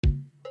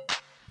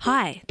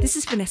Hi, this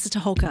is Vanessa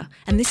Toholka,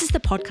 and this is the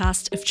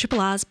podcast of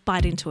Triple R's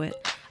Bite Into It,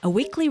 a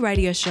weekly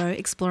radio show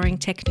exploring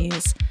tech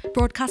news,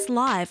 broadcast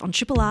live on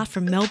Triple R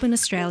from Melbourne,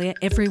 Australia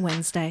every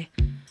Wednesday.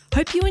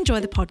 Hope you enjoy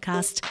the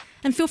podcast,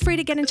 and feel free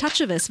to get in touch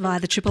with us via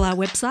the Triple R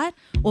website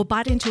or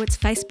Bite Into It's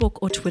Facebook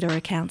or Twitter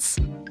accounts.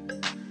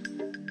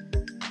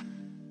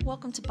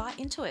 Welcome to Bite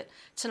Into It.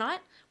 Tonight,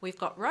 we've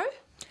got Ro.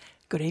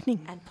 Good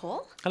evening. And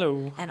Paul.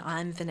 Hello. And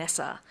I'm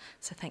Vanessa.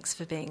 So thanks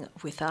for being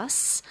with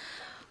us.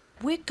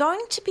 We're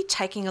going to be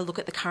taking a look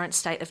at the current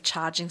state of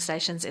charging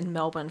stations in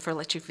Melbourne for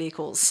electric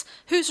vehicles.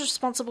 Who's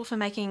responsible for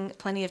making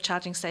plenty of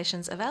charging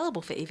stations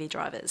available for EV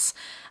drivers?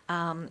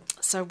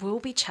 So we'll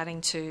be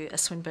chatting to a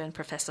Swinburne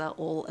professor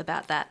all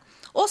about that.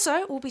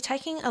 Also, we'll be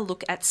taking a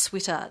look at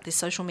Switter, the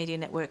social media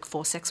network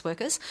for sex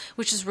workers,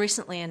 which has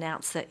recently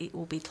announced that it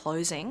will be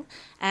closing.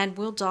 And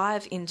we'll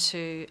dive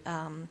into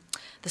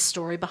the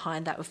story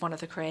behind that with one of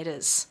the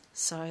creators.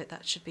 So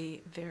that should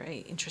be very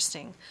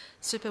interesting.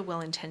 Super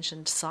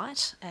well-intentioned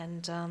site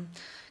and kind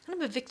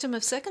of a victim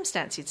of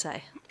circumstance, you'd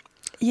say.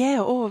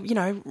 Yeah, or,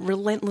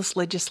 relentless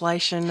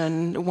legislation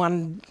and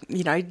one,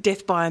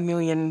 death by a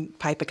million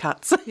paper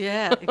cuts.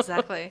 Yeah,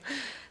 exactly.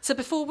 So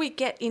before we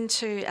get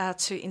into our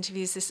two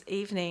interviews this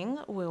evening,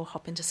 we'll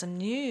hop into some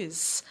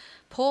news.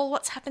 Paul,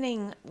 what's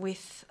happening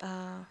with,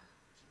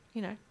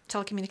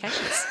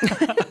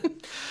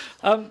 telecommunications?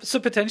 So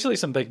potentially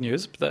some big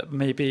news that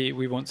maybe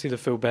we won't see the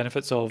full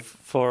benefits of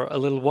for a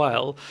little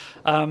while.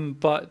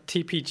 But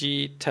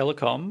TPG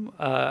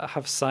Telecom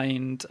have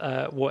signed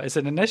what is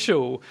an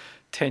initial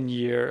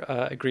 10-year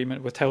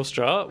agreement with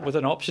Telstra with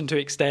an option to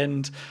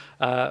extend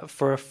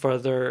for a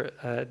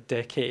further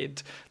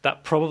decade.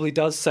 That probably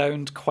does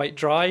sound quite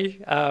dry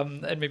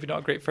and maybe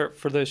not great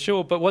for the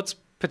show. But what's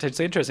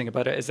potentially interesting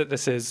about it is that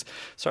this is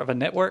sort of a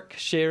network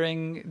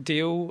sharing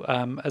deal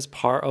as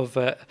part of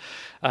it.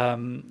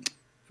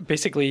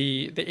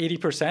 Basically, the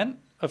 80%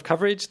 of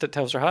coverage that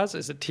Telstra has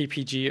is that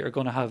TPG are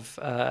going to have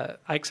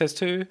access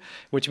to,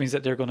 which means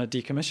that they're going to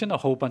decommission a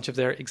whole bunch of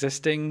their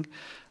existing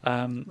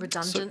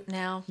redundant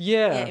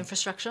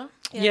infrastructure.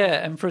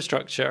 Yeah,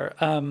 infrastructure.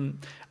 And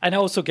it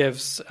also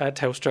gives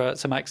Telstra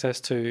some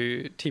access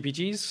to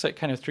TPG's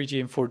kind of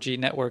 3G and 4G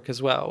network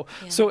as well.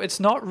 Yeah. So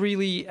it's not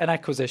really an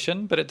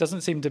acquisition, but it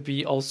doesn't seem to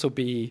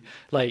be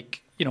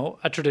like,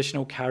 a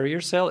traditional carrier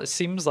sale. It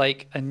seems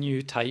like a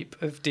new type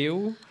of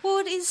deal. Well,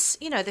 it is,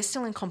 they're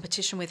still in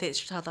competition with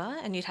each other,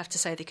 and you'd have to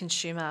say the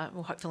consumer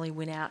will hopefully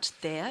win out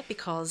there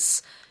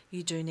because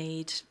you do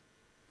need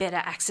better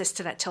access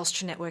to that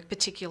Telstra network,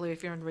 particularly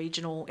if you're in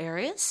regional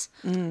areas.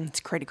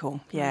 It's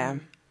critical, yeah.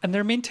 And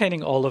they're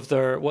maintaining all of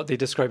what they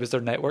describe as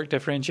their network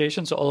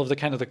differentiation. So all of the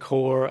kind of the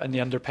core and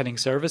the underpinning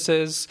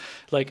services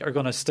are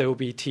going to still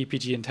be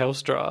TPG and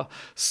Telstra.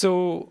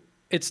 So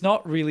it's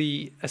not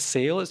really a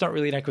sale. It's not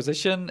really an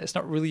acquisition. It's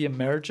not really a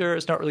merger.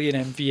 It's not really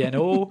an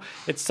MVNO.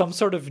 It's some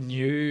sort of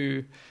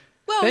new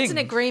thing. It's an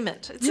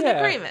agreement. It's an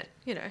agreement,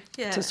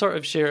 to sort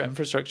of share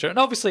infrastructure. And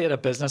obviously at a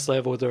business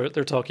level, they're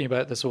talking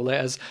about this will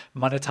let us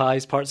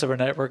monetize parts of our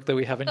network that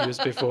we haven't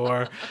used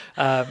before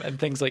and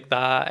things like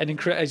that. And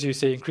as you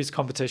say, increase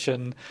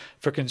competition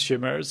for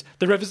consumers.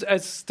 There is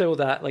still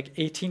that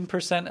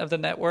 18% of the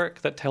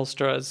network that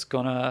Telstra is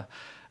going to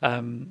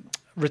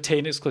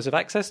retain exclusive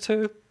access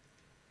to.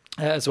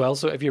 As well,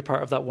 so if you're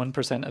part of that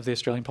 1% of the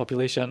Australian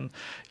population,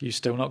 you're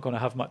still not going to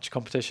have much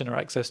competition or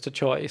access to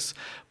choice.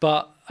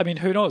 But I mean,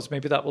 who knows?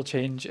 Maybe that will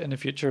change in the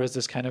future as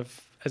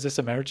this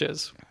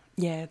emerges.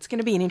 Yeah, it's going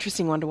to be an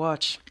interesting one to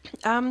watch.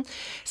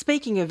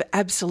 Speaking of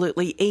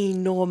absolutely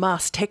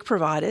enormous tech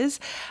providers,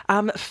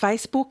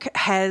 Facebook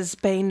has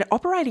been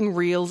operating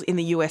Reels in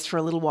the US for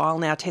a little while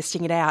now,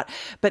 testing it out,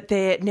 but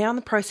they're now in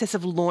the process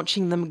of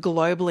launching them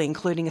globally,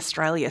 including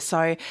Australia.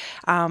 So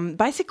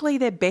basically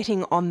they're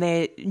betting on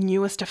their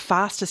newest,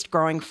 fastest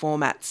growing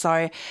format.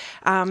 So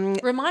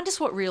remind us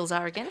what Reels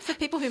are again for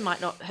people who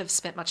might not have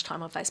spent much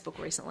time on Facebook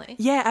recently.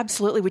 Yeah,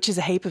 absolutely, which is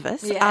a heap of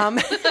us. Yeah.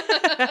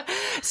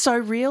 So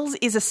Reels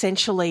is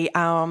essentially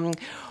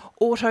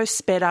auto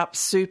sped up,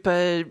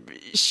 super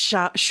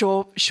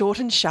short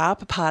and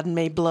sharp, pardon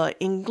me, blur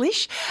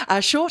English,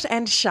 short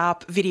and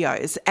sharp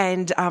videos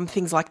and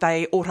things like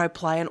they auto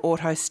play and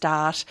auto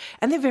start,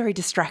 and they're very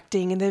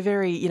distracting and they're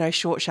very,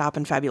 short, sharp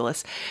and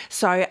fabulous.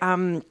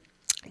 So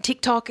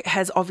TikTok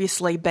has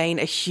obviously been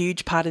a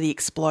huge part of the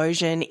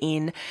explosion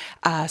in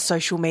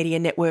social media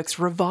networks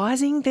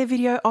revising their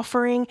video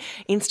offering.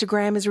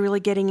 Instagram is really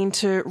getting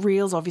into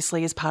Reels,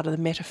 obviously as part of the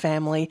Meta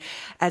family,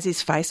 as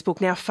is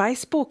Facebook. Now,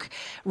 Facebook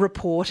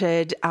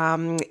reported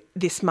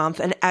this month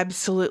an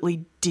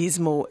absolutely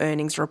dismal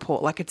earnings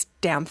report, like it's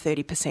down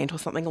 30% or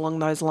something along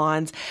those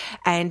lines,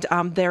 and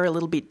they're a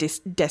little bit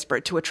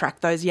desperate to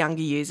attract those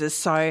younger users.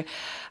 So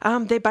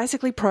they're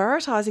basically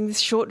prioritising this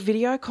short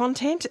video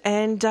content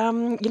and,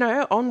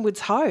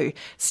 onwards ho,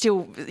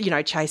 still,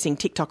 chasing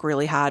TikTok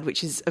really hard,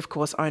 which is, of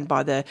course, owned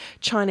by the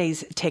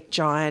Chinese tech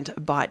giant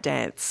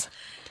ByteDance.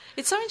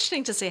 It's so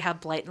interesting to see how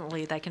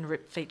blatantly they can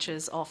rip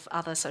features off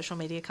other social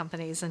media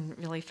companies and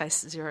really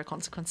face zero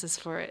consequences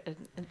for it.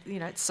 And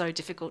it's so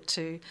difficult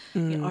to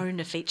own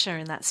a feature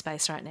in that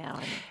space right now.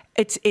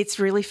 It's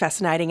really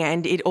fascinating,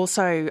 and it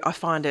also, I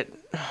find it,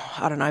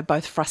 I don't know,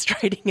 both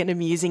frustrating and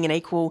amusing and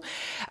equal.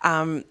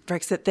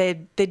 Rex, that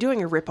they're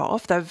doing a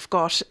rip-off. They've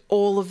got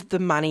all of the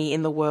money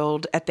in the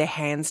world at their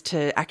hands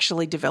to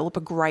actually develop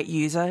a great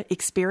user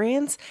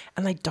experience,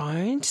 and they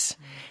don't.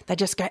 They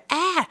just go,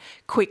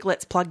 quick,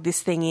 let's plug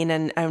this thing in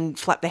and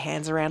flap their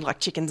hands around like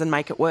chickens and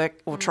make it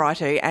work, or try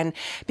to. And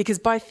because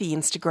both the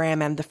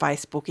Instagram and the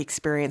Facebook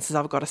experiences,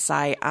 I've got to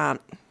say,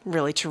 aren't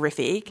really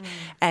terrific.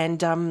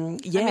 And I mean,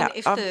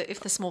 if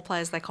the small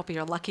players they copy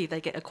are lucky,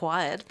 they get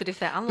acquired, but if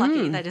they're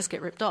unlucky, they just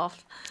get ripped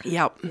off.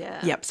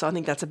 Yep. So I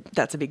think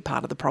that's a big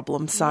part of the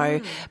problem.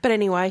 So, but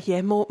anyway,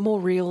 more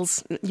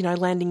reels,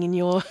 landing in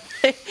your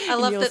I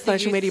love that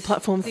social media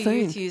platform the soon.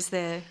 Youth use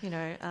their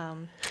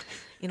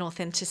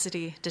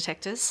inauthenticity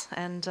detectors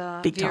and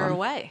Big veer time.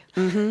 away.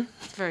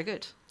 Very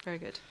good. Very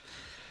good.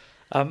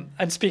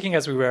 And speaking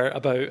as we were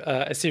about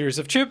a series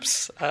of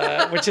tubes,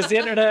 which is the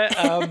internet,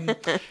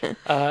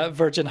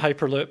 Virgin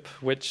Hyperloop,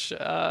 which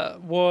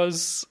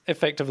was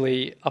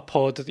effectively a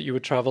pod that you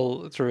would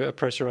travel through a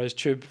pressurised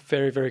tube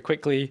very, very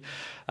quickly,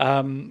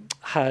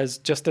 has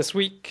just this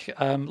week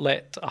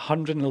let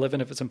 111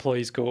 of its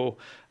employees go,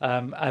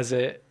 as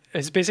it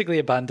has basically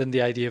abandoned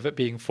the idea of it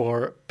being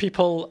for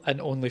people and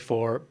only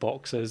for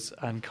boxes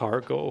and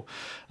cargo.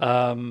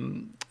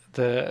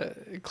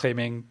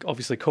 Claiming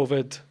obviously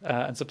COVID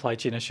and supply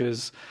chain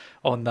issues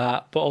on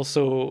that, but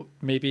also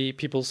maybe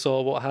people saw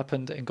what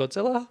happened in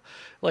Godzilla,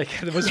 like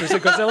the most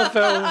recent Godzilla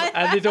film,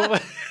 and they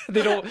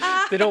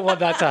don't want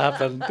that to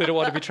happen. They don't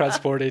want to be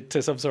transported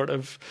to some sort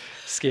of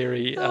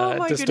scary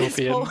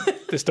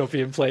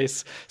dystopian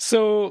place.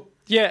 So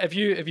yeah, if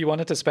you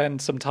wanted to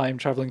spend some time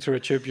traveling through a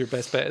tube, your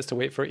best bet is to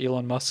wait for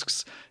Elon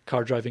Musk's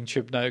car driving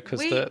tube now,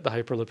 because the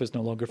Hyperloop is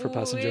no longer for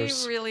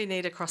passengers. We really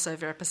need a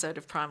crossover episode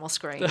of Primal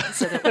Screen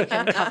so that we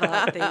can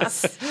cover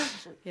these,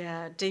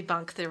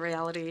 debunk the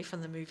reality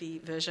from the movie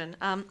version.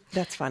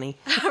 That's funny.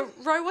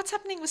 Ro, what's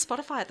happening with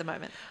Spotify at the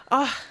moment?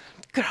 Oh,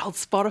 good old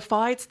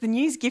Spotify. It's the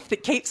news gift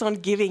that keeps on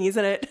giving,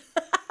 isn't it?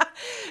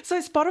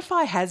 So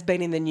Spotify has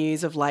been in the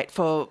news of late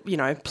for,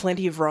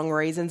 plenty of wrong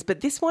reasons, but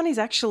this one is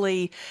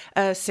actually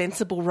a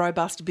sensible,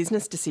 robust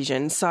business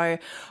decision. So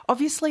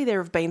obviously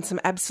there have been some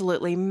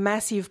absolutely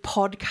massive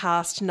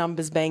podcast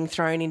numbers being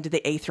thrown into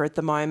the ether at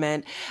the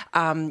moment.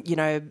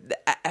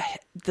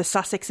 The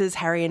Sussexes,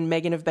 Harry and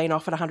Meghan, have been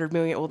offered $100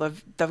 million, or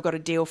they've got a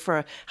deal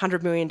for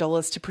 $100 million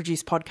to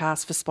produce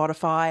podcasts for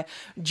Spotify.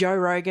 Joe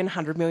Rogan,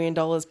 $100 million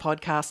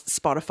podcast,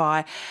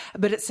 Spotify.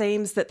 But it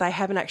seems that they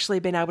haven't actually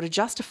been able to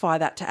justify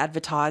that to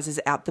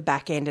advertisers out the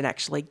back end and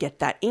actually get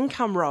that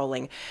income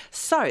rolling.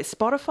 So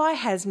Spotify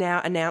has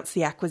now announced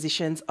the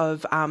acquisitions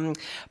of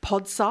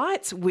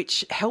Podsights,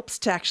 which helps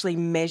to actually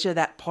measure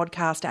that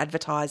podcast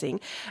advertising,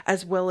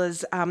 as well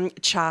as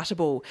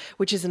Chartable,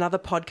 which is another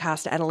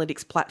podcast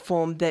analytics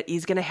platform that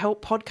is going to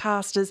help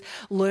podcasters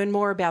learn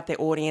more about their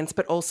audience,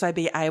 but also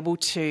be able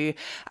to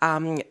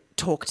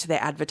talk to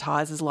their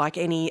advertisers like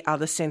any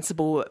other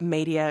sensible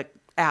media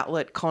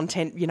outlet,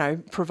 content,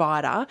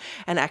 provider,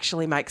 and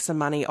actually make some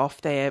money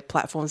off their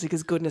platforms,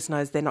 because goodness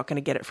knows they're not going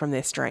to get it from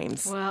their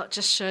streams. Well, it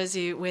just shows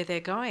you where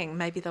they're going.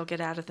 Maybe they'll get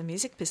out of the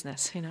music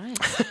business. Who knows?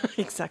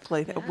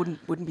 Exactly. That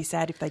wouldn't be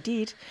sad if they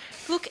did.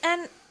 Look,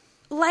 and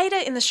later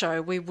in the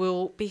show, we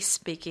will be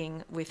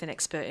speaking with an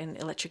expert in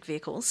electric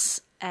vehicles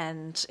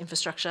and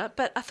infrastructure,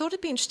 but I thought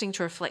it'd be interesting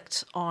to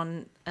reflect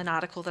on an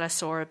article that I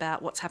saw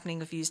about what's happening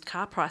with used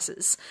car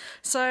prices.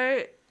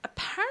 So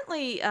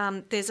apparently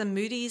there's a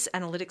Moody's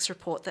Analytics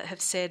report that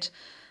have said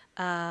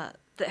that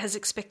has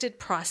expected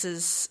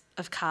prices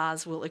of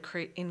cars will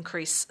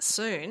increase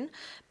soon,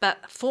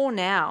 but for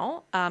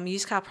now,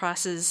 used car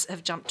prices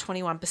have jumped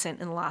 21%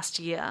 in the last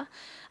year,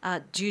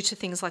 due to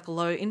things like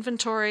low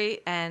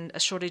inventory and a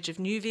shortage of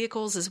new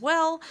vehicles as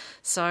well.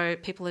 So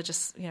people are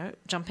just,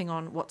 jumping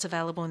on what's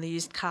available in the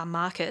used car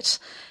market.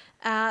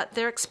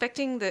 They're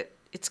expecting that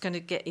it's going to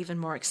get even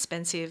more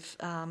expensive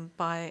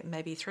by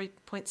maybe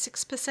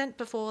 3.6%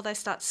 before they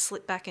start to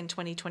slip back in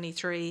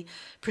 2023,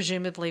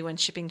 presumably when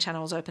shipping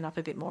channels open up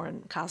a bit more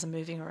and cars are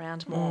moving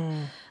around more.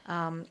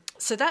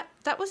 So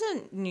that was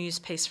a news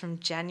piece from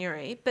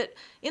January. But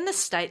in the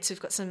States,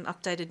 we've got some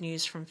updated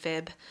news from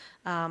Feb.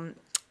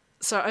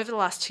 So over the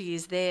last 2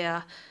 years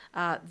they're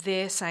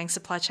saying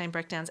supply chain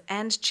breakdowns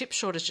and chip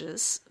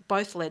shortages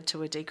both led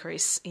to a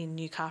decrease in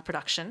new car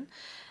production.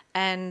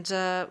 And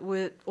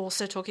we're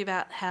also talking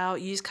about how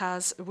used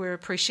cars were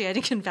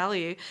appreciating in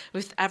value,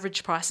 with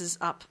average prices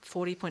up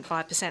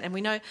 40.5%. And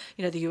we know,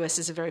 the US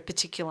is a very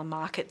particular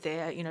market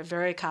there,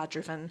 very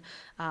car-driven,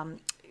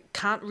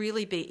 can't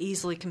really be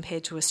easily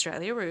compared to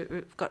Australia.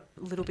 We've got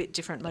a little bit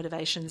different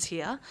motivations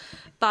here,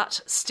 but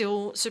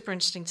still super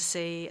interesting to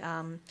see.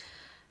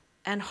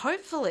 And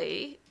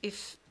hopefully,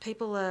 if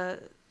people are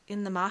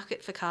in the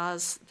market for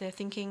cars, they're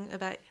thinking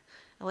about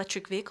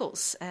electric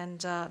vehicles,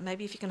 and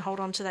maybe if you can hold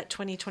on to that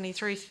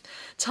 2023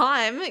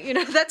 time,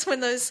 that's when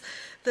those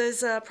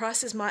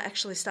prices might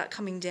actually start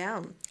coming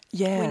down.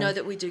 Yeah, we know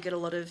that we do get a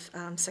lot of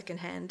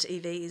secondhand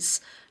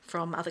EVs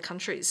from other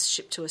countries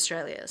shipped to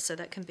Australia. So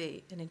that can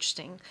be an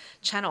interesting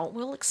channel.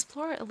 We'll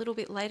explore it a little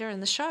bit later in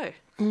the show.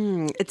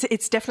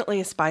 It's definitely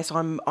a space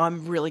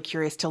I'm really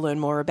curious to learn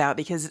more about,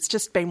 because it's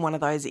just been one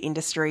of those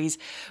industries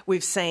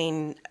we've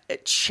seen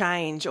it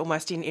change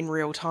almost in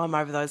real time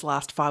over those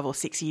last 5 or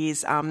 6 years.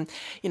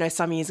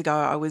 Some years ago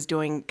I was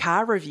doing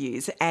car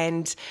reviews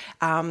and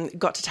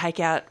got to take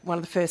out one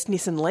of the first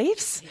Nissan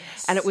Leafs,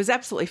 and it was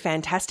absolutely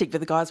fantastic. But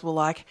the guys were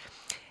like,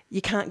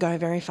 you can't go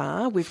very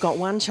far. We've got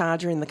one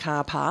charger in the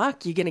car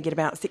park. You're going to get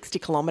about 60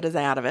 kilometres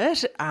out of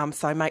it.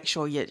 So make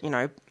sure you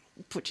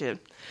put your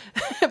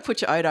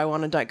Odo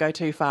on and don't go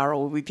too far,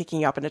 or we'll be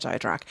picking you up in a tow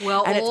truck.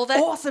 Well, and it's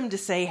awesome to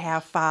see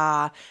how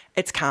far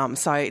it's come.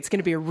 So it's going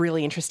to be a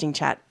really interesting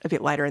chat a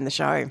bit later in the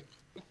show.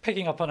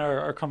 Picking up on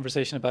our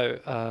conversation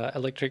about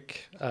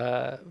electric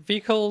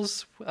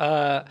vehicles,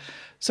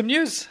 some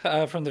news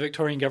from the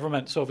Victorian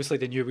government. So obviously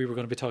they knew we were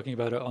going to be talking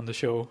about it on the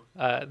show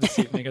this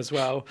evening as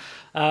well.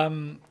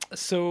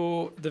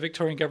 So the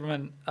Victorian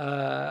government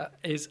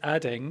is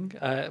adding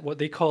what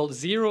they call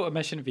zero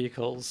emission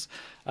vehicles,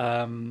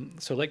 so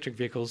electric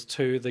vehicles,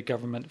 to the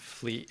government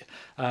fleet.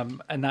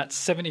 And that's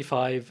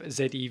 75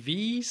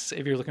 ZEVs,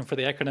 if you're looking for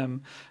the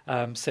acronym,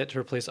 set to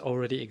replace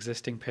already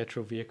existing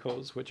petrol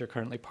vehicles, which are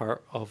currently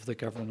part of the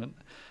government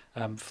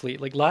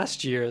fleet. Like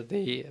last year,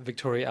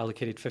 Victoria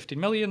allocated 50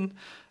 million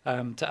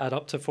to add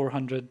up to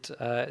 400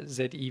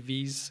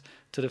 ZEVs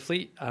to the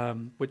fleet,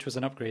 which was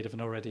an upgrade of an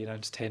already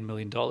announced $10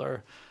 million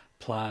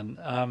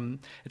plan.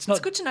 It's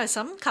good to know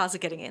some cars are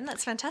getting in.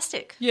 That's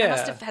fantastic. Yeah. They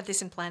must have had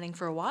this in planning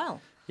for a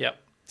while. Yeah.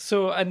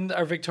 So, and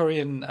our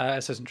Victorian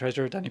Assistant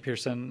Treasurer, Danny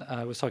Pearson,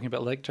 was talking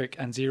about electric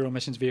and zero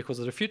emissions vehicles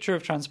as the future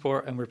of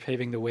transport, and we're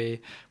paving the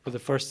way with the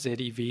first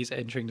ZEVs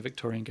entering the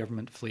Victorian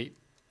government fleet.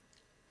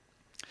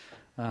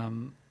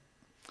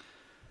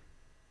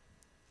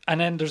 And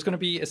then there's going to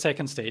be a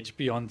second stage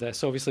beyond this.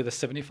 So obviously the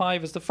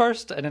 75 is the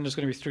first, and then there's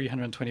going to be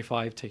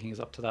 325, taking us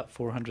up to that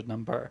 400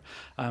 number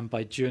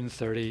by June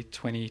 30,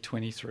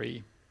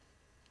 2023.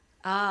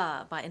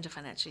 By end of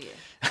financial year.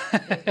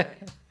 There you go.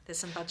 There's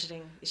some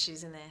budgeting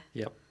issues in there.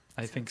 Yep,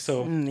 I think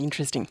so.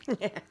 Interesting.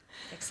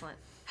 Excellent.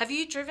 Have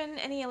you driven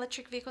any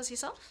electric vehicles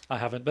yourself? I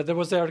haven't, but there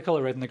was the article I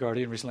read in The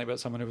Guardian recently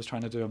about someone who was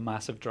trying to do a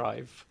massive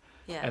drive.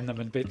 Yeah. And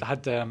then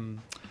had the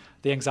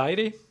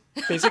anxiety,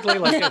 basically,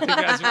 like I think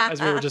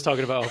as we were just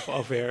talking about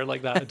off air,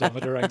 like that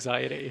odometer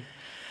anxiety.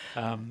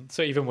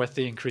 So even with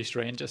the increased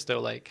range, it's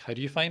still like, how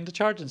do you find a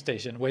charging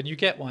station? When you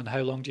get one, how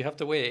long do you have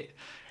to wait?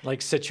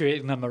 Like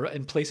situating them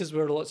in places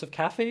where there are lots of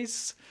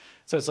cafes.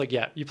 So it's like,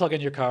 yeah, you plug in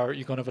your car,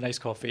 you go and have a nice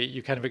coffee,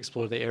 you kind of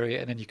explore the area,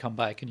 and then you come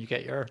back and you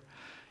get your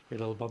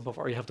little bump off,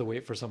 or you have to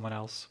wait for someone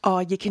else. Oh,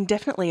 you can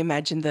definitely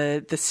imagine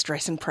the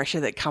stress and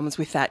pressure that comes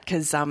with that,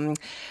 because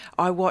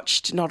I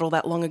watched not all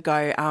that long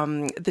ago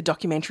the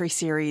documentary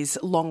series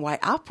Long Way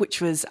Up,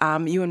 which was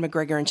Ewan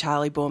McGregor and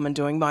Charlie Boorman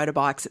doing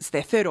motorbikes. It's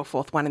their third or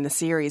fourth one in the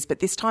series, but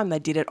this time they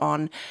did it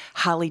on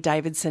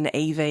Harley-Davidson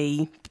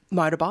EV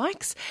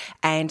motorbikes,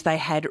 and they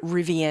had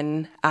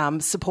Rivian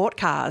support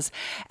cars,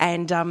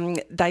 and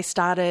they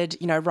started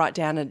right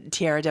down at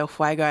Tierra del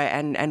Fuego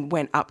and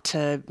went up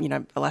to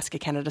Alaska,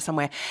 Canada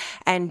somewhere,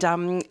 and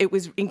it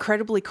was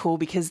incredibly cool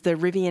because the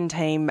Rivian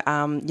team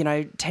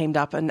teamed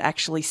up and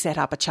actually set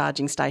up a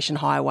charging station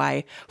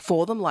highway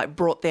for them, like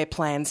brought their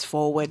plans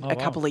forward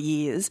couple of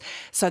years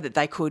so that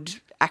they could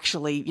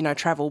actually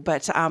travel.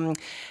 But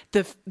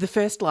the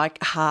first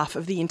half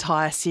of the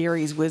entire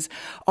series was,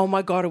 oh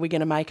my God, are we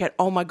going to make it?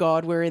 Oh my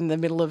God, we're in the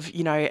middle of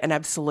an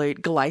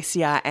absolute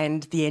glacier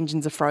and the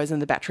engines are frozen,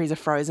 the batteries are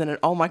frozen, and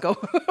oh my God,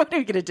 what are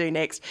we going to do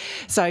next?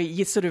 So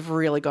you sort of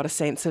really got a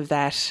sense of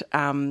that,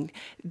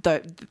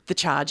 the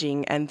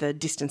charging and the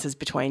distances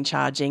between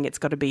charging. It's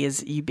got to be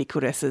as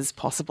ubiquitous as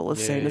possible,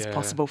 as soon as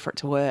possible for it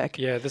to work.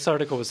 Yeah, this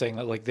article was saying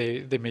that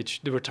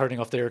they were turning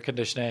off the air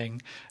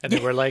conditioning and they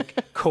were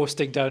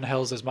coasting down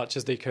hills as much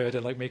as they could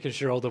and making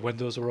sure all the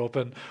windows were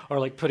open,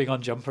 or putting on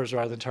jumpers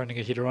rather than turning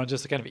a heater on,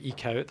 just to kind of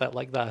eke out that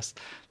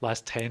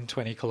last 10,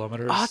 20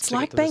 kilometres. Oh, it's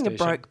like being a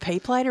broke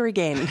P-plater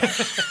again.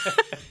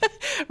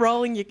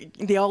 Rolling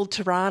the old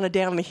Tirana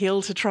down the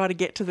hill to try to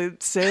get to the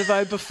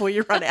servo before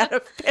you run out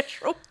of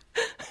petrol.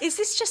 Is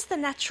this just the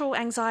natural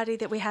anxiety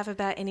that we have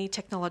about any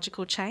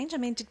technological change? I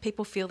mean, did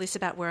people feel this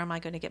about where am I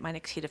going to get my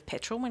next hit of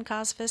petrol when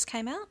cars first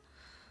came out?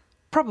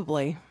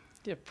 Probably.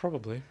 Yeah,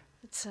 probably.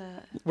 It's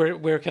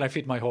Where can I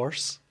feed my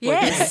horse?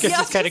 Yes, I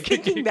was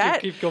thinking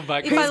that. Keep going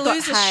back. If I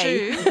lose a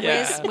shoe,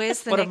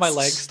 where's the what next... if my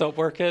legs stop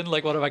working?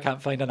 What if I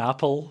can't find an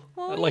apple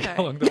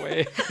along the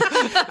way?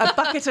 A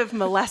bucket of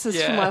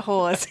molasses for my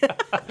horse.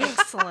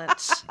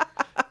 Excellent.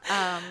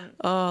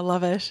 I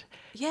love it.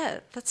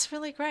 Yeah, that's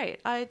really great.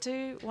 I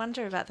do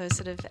wonder about those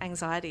sort of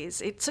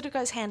anxieties. It sort of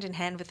goes hand in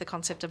hand with the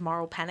concept of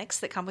moral panics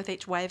that come with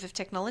each wave of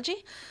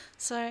technology.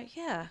 So,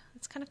 yeah,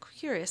 it's kind of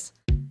curious.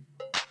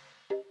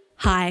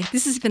 Hi,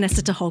 this is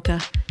Vanessa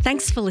Toholka.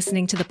 Thanks for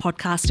listening to the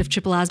podcast of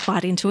Triple R's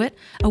Bite Into It,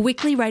 a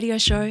weekly radio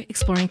show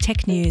exploring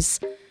tech news.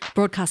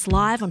 Broadcast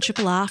live on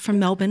Triple R from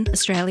Melbourne,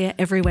 Australia,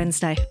 every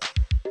Wednesday.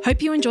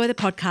 Hope you enjoy the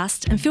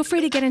podcast and feel free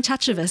to get in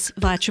touch with us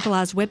via Triple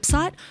R's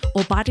website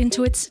or bite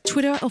into its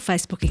Twitter or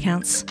Facebook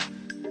accounts.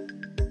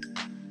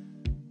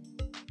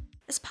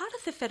 As part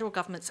of the federal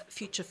government's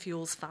Future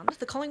Fuels Fund,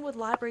 the Collingwood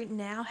Library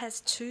now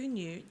has 2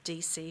 new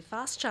DC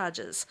fast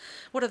chargers.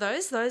 What are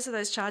those? Those are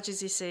those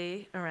chargers you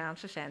see around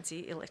for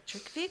fancy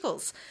electric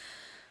vehicles.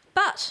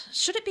 But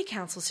should it be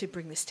councils who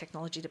bring this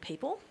technology to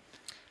people?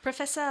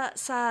 Professor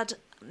Saad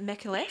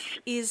Mekhalef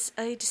is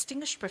a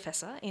distinguished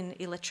professor in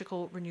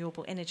electrical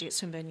renewable energy at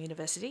Swinburne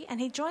University,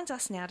 and he joins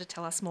us now to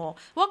tell us more.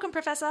 Welcome,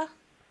 Professor.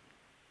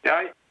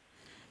 Hi.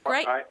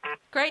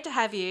 Great to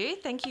have you.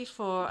 Thank you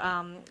for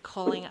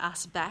calling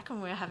us back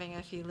when we're having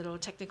a few little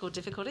technical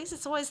difficulties.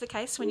 It's always the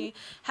case when you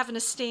have an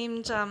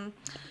esteemed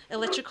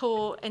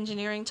electrical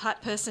engineering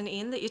type person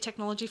in that your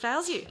technology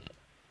fails you.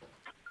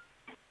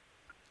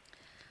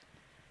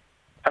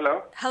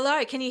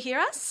 Hello, can you hear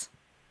us?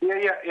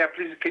 Yeah.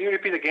 Please, can you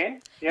repeat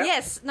again? Yeah?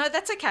 Yes. No,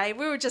 that's okay.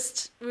 We were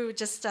just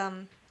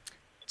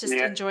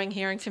enjoying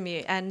hearing from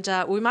you, and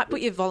we might put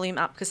your volume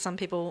up because some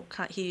people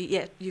can't hear you.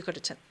 Yeah, you got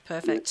it.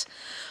 Perfect.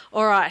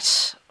 All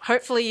right.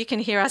 Hopefully, you can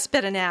hear us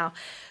better now.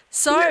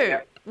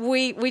 So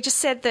we just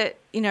said that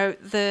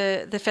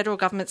the federal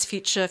government's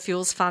Future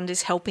Fuels Fund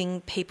is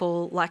helping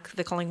people like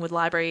the Collingwood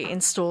Library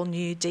install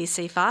new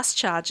DC fast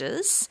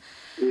chargers.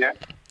 Yeah.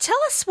 Tell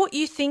us what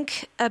you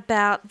think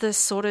about the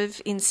sort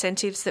of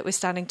incentives that we're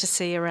starting to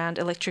see around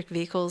electric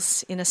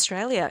vehicles in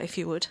Australia, if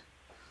you would.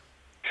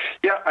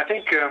 Yeah, I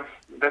think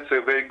that's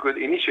a very good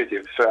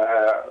initiative.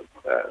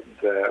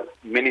 The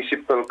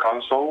municipal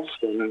councils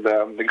and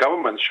the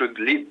government should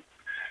lead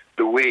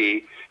the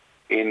way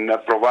in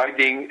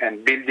providing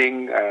and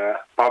building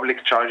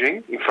public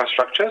charging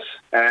infrastructures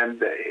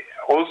and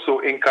also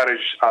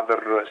encourage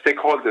other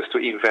stakeholders to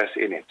invest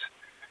in it.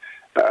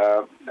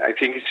 I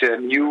think it's a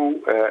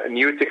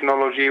new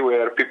technology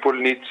where people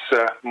need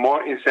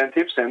more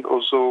incentives and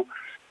also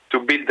to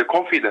build the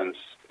confidence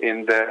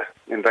in the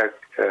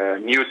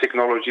new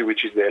technology,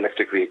 which is the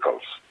electric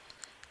vehicles.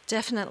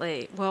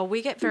 Definitely. Well,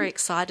 we get very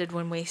excited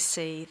when we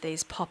see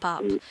these pop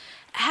up.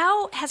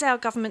 How has our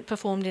government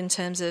performed in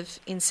terms of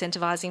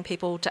incentivising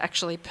people to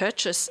actually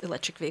purchase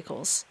electric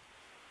vehicles?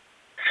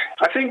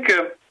 I think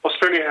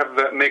Australia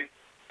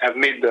have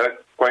made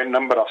quite a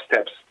number of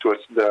steps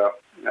towards the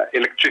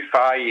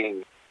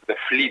electrifying the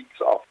fleets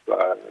of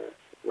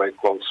what I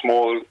call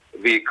small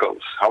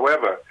vehicles.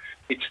 However,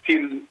 it's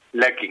still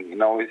lacking.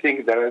 I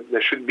think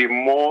there should be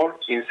more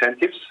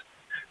incentives.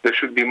 There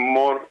should be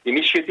more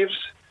initiatives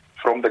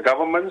from the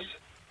governments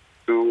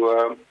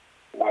to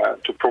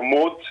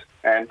promote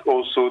and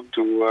also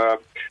to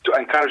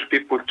encourage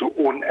people to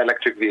own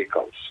electric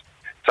vehicles.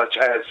 Such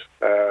as,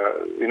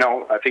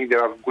 I think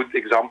there are good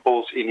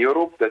examples in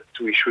Europe that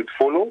we should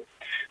follow,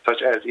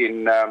 such as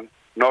in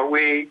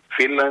Norway,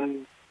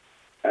 Finland,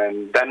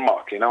 and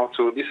Denmark.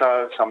 So these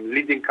are some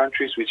leading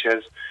countries which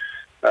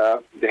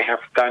they have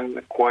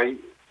done quite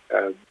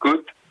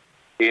good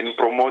in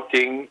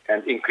promoting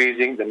and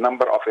increasing the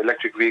number of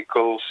electric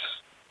vehicles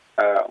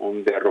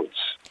on their roads.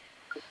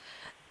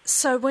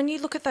 So when you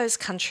look at those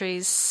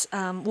countries,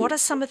 what are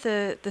some of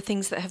the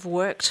things that have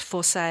worked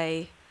for,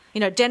 say,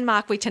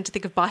 Denmark, we tend to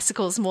think of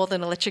bicycles more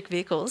than electric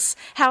vehicles.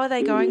 How are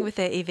they going with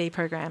their EV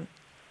program?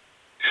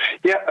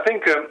 Yeah, I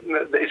think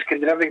the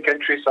Scandinavian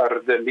countries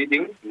are the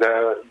leading.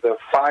 The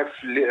 5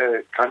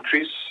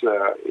 countries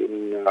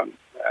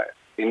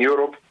in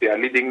Europe, they are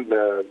leading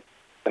the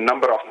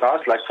number of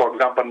cars. Like, for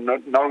example,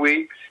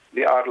 Norway,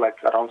 they are like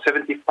around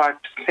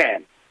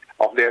 75%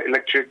 of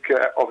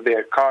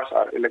their cars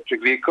are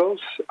electric vehicles.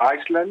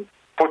 Iceland,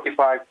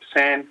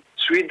 45%.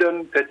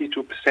 Sweden,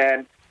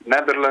 32%.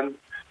 Netherlands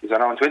is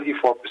around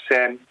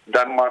 24%.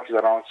 Denmark is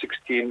around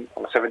 16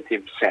 or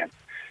 17%.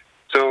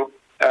 So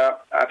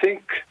I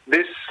think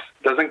this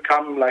doesn't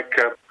come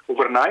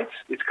overnight.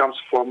 It comes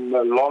from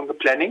long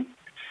planning,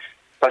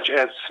 such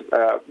as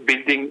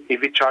building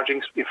EV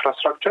charging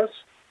infrastructures,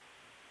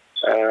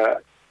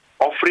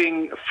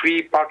 offering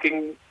free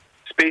parking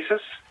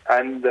spaces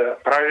and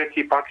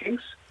priority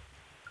parkings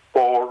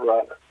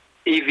for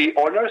EV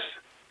owners,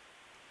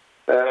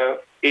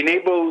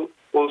 enable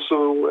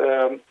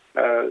also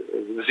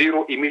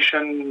zero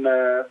emission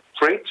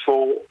freight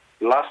for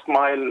last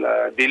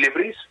mile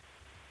deliveries,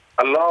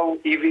 allow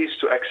EVs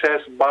to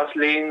access bus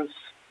lanes,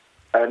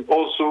 and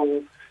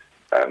also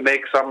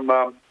make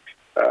some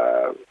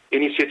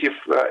initiative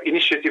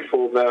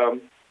for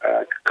the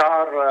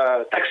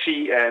car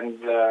taxi and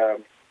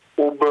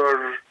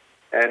Uber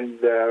and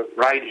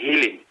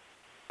ride-hailing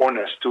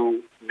owners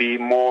to be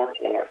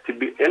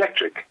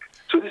electric.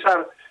 So these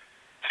are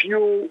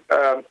few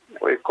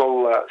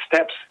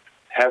steps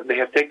they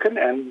have taken,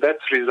 and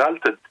that's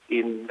resulted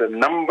in the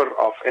number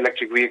of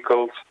electric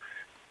vehicles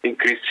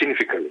increased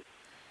significantly.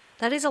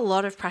 That is a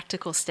lot of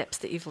practical steps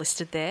that you've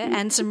listed there,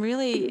 and some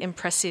really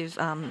impressive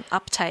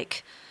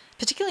uptake,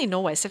 particularly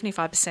Norway,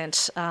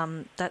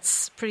 75%.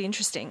 That's pretty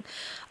interesting.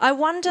 I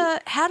wonder,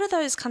 how do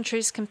those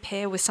countries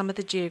compare with some of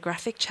the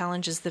geographic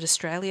challenges that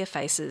Australia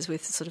faces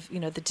with sort of,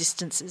 the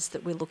distances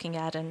that we're looking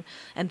at and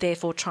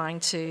therefore trying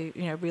to,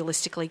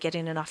 realistically get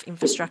in enough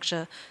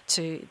infrastructure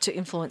to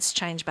influence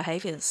change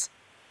behaviours?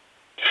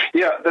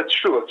 Yeah, that's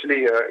true.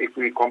 Actually, if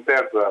we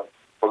compare,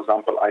 for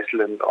example,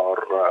 Iceland or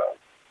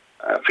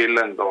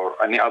Finland or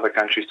any other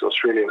countries to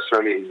Australia,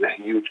 Australia is a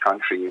huge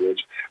country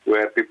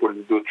where people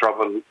do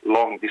travel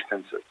long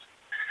distances.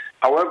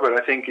 However,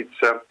 I think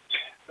it's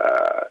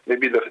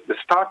maybe the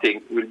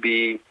starting will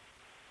be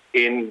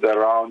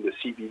around the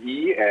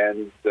CBD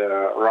and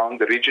around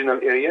the regional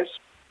areas.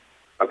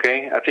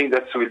 Okay, I think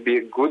that will be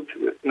good.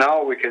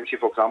 Now we can see,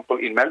 for example,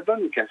 in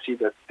Melbourne, we can see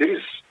that there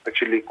is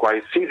actually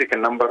quite a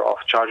significant number of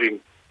charging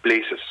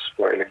places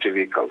for electric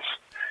vehicles.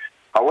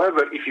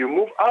 However, if you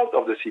move out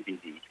of the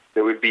CBD,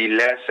 there will be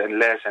less and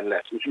less and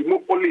less. If you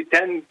move only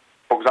 10,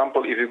 for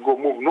example, if you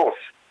move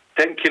north,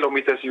 10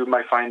 kilometers, you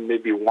might find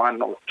maybe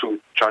 1 or 2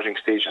 charging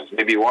stations,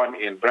 maybe one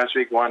in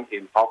Brunswick, one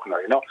in Falkner.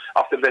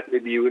 After that,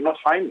 maybe you will not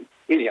find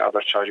any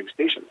other charging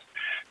stations.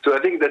 So I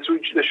think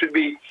there should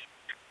be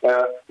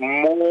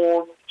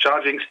more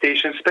charging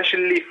stations,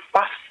 especially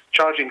fast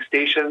charging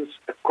stations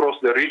across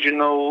the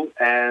regional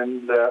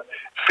and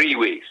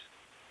freeways.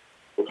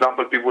 For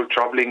example, people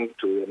traveling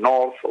to the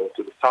north or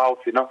to the south,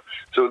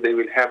 so they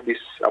will have this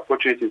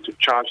opportunity to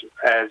charge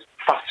as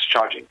fast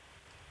charging.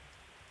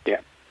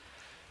 Yeah.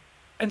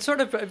 And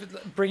sort of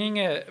bringing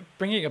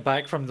it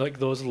back from like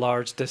those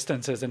large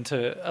distances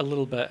into a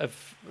little bit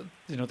of,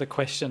 the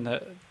question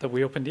that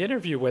we opened the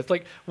interview with,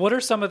 like what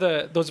are some of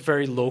those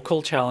very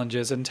local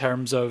challenges in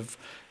terms of,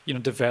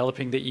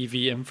 developing the EV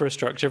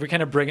infrastructure? If we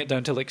kind of bring it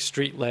down to like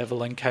street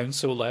level and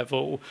council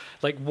level,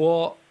 like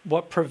what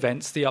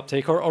prevents the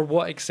uptake or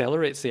what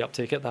accelerates the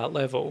uptake at that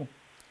level?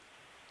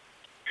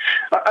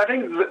 I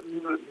think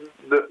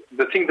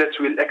the thing that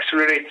will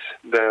accelerate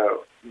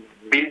the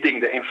building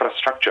the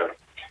infrastructure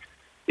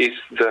is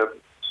to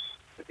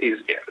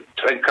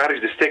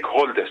encourage the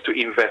stakeholders to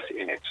invest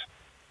in it.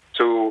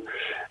 So,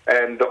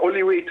 and the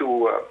only way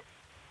to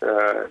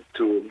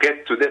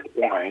get to that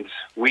point,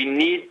 we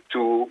need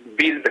to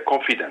build the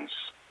confidence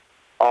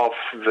of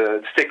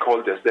the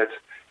stakeholders that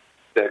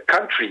the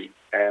country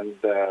and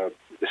the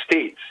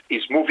states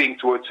is moving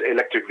towards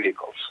electric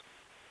vehicles.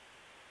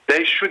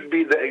 They should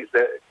be the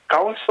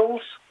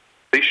councils,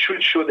 they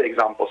should show the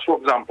examples. For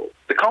example,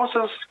 the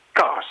council's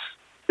cars,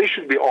 they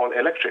should be all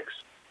electrics.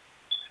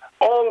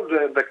 All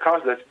the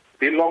cars that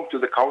belong to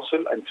the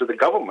council and to the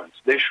government,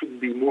 they should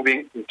be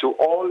moving into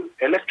all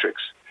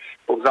electrics.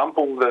 For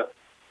example, the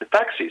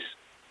taxis.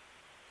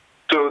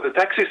 So the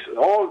taxis,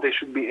 they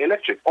should be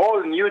electric.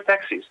 All new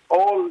taxis,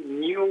 all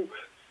new,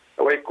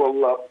 what we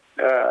call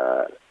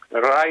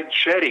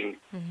ride-sharing,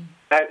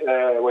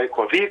 what we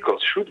call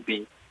vehicles should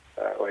be,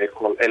 what we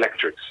call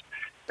electrics.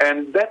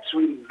 And that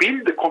will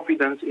build the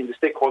confidence in the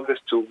stakeholders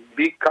to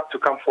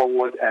come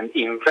forward and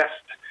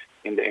invest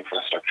in the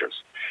infrastructures.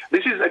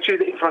 This is actually,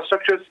 the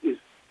infrastructures is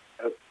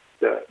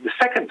the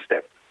second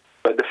step.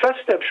 But the first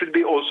step should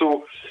be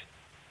also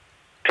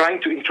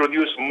trying to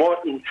introduce more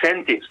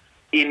incentives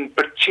in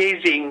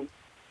purchasing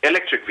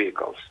electric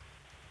vehicles,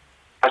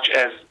 such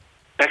as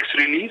tax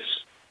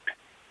reliefs,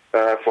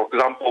 for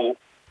example,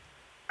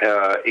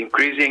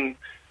 increasing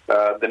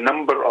the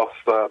number of,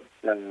 for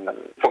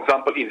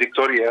example, in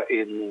Victoria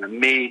in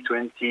May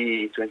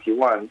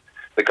 2021,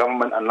 the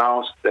government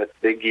announced that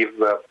they give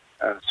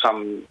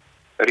some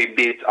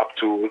rebate up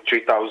to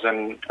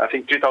 $3,000, I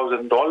think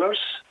 $3,000, $3,000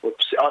 or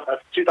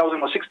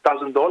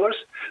 $6,000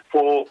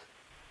 for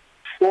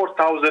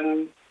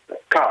 4,000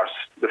 cars,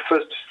 the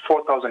first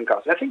 4,000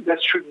 cars. I think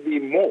that should be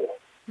more.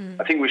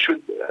 I think we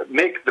should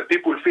make the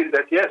people feel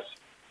that, yes,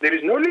 there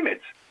is no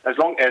limit. As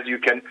long as you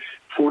can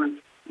fulfill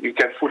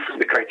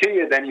the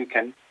criteria, then you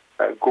can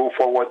go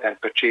forward and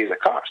purchase the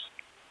cars.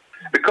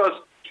 Because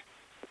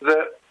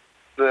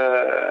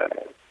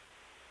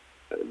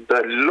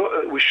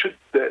we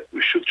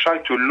should try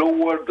to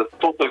lower the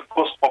total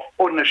cost of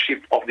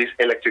ownership of these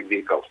electric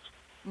vehicles.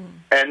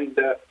 And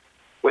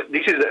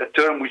this is a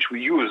term which we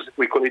use.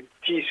 We call it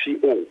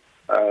TCO,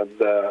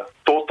 the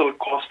total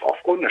cost of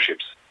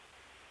ownerships.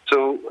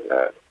 So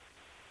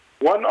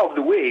one of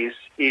the ways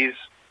is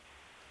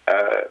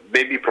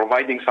maybe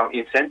providing some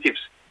incentives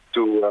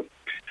to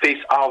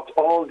phase out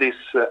all this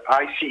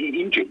ICE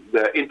engine,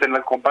 the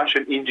internal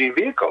combustion engine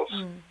vehicles.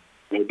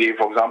 Maybe,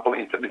 for example,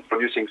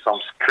 introducing some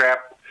scrap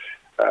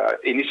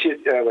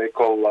initiative, we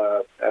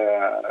call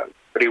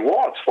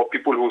rewards for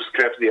people who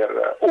scrap their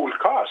old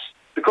cars.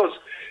 Because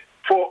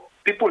for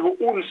people who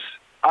own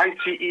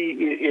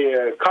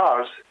ICE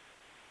cars,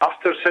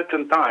 after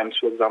certain times,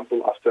 for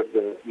example, after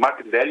the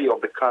market value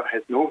of the car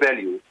has no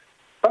value,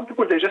 some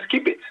people, they just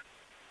keep it.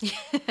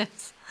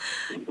 Yes.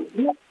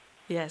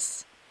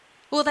 Yes.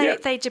 Well,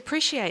 they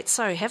depreciate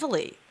so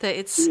heavily that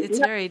it's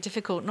very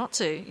difficult not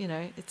to.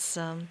 It's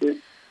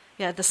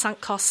the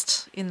sunk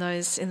cost in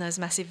those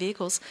massive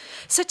vehicles.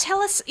 So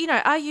tell us,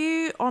 are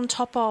you on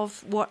top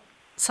of what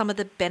some of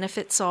the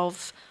benefits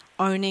of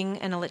owning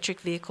an electric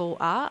vehicle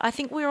are? I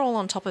think we're all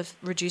on top of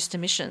reduced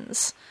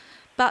emissions,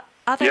 but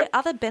are there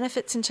other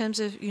benefits in terms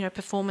of,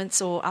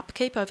 performance or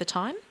upkeep over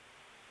time?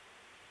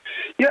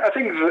 Yeah, I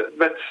think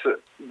that's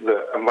the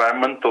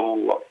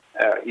environmental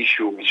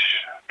issue, which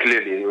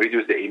clearly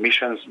reduce the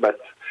emissions. But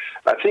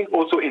I think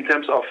also in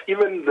terms of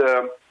even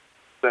the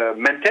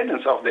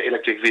maintenance of the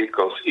electric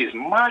vehicles is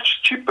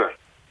much cheaper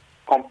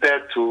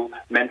compared to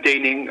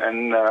maintaining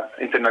an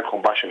internal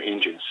combustion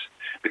engines,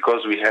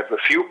 because we have a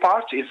few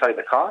parts inside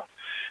the car.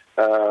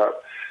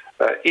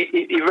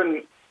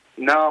 Even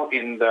now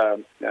in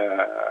the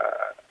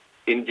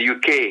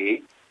UK,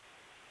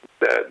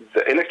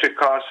 the electric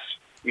cars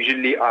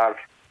usually are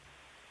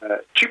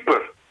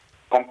cheaper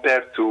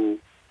compared to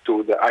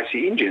the IC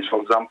engines,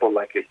 for example,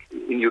 like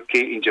in UK,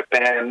 in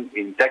Japan,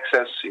 in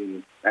Texas,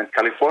 and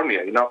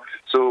California.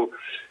 So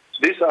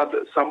these are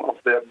some of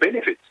the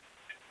benefits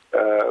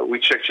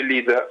which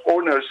actually the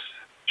owners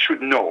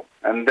should know,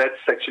 and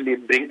that's actually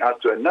bring us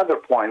to another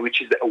point,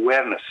 which is the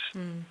awareness.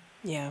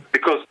 Yeah.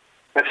 Because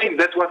I think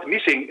that's what's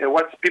missing.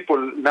 What people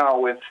now,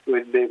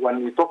 when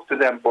we talk to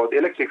them about the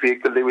electric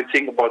vehicle, they will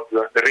think about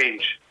the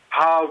range.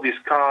 How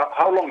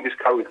long this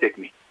car will take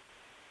me.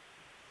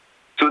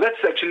 So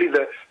that's actually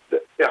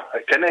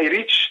can I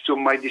reach to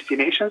my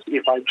destinations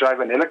if I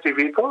drive an electric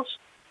vehicle?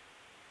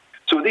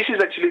 So this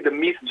is actually the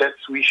myth that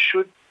we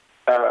should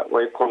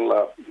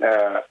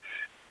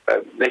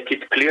make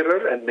it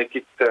clearer and make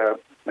it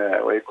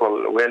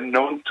well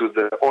known to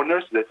the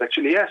owners that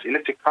actually, yes,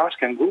 electric cars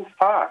can go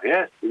far.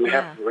 Yes, we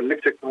have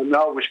electric cars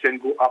now which can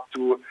go up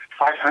to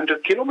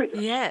 500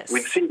 kilometers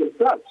with single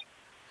plugs.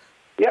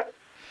 Yeah.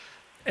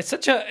 It's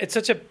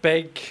such a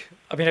big.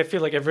 I mean, I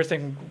feel like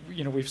everything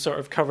we've sort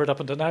of covered up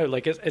until now,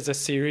 like, is a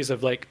series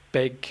of like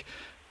big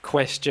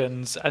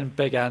questions and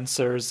big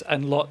answers,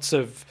 and lots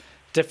of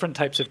different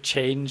types of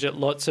change at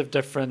lots of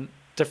different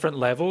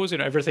levels.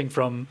 Everything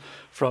from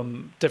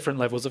different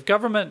levels of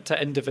government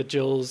to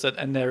individuals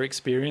and their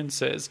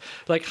experiences.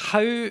 Like,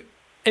 how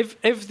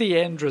if the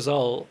end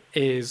result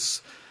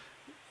is,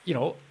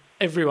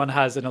 everyone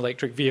has an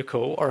electric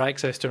vehicle or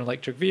access to an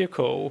electric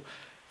vehicle.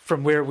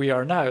 From where we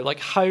are now, like,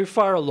 how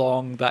far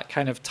along that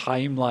kind of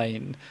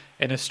timeline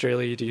in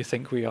Australia do you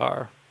think we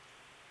are?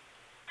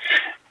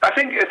 I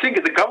think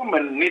the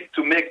government need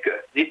to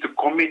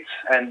commit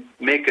and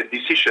make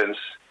decisions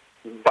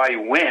by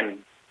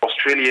when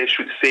Australia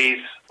should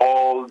phase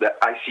all the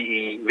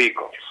ICE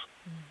vehicles.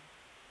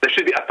 There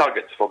should be a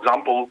target, for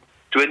example,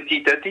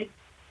 2030,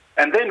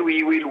 and then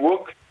we will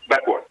work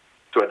backward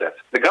to that.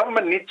 The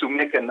government needs to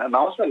make an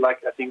announcement,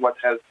 like I think what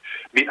has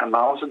been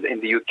announced in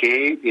the UK,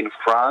 in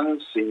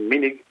France, in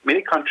many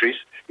countries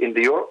in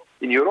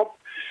Europe.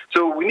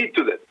 So we need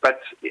to do that.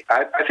 But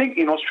I think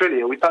in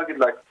Australia we target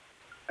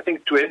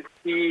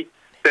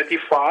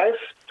 2035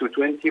 to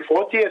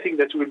 2040. I think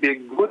that will be a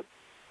good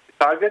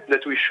target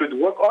that we should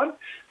work on.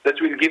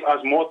 That will give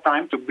us more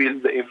time to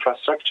build the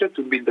infrastructure,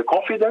 to build the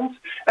confidence,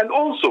 and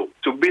also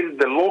to build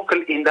the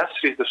local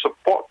industries, the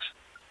support,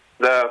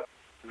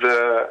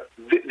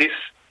 this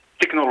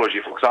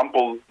technology, for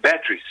example,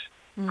 batteries,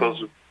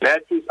 because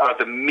batteries are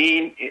the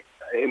main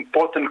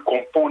important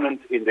component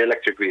in the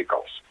electric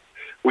vehicles,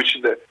 which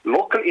the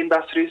local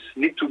industries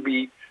need to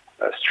be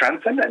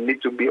strengthened and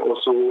need to be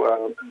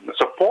also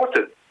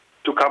supported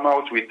to come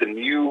out with the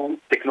new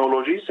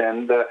technologies.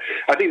 And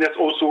I think that's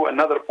also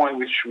another point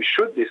which we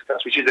should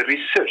discuss, which is the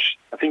research.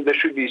 I think there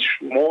should be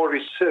more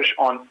research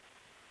on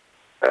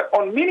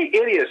many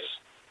areas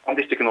on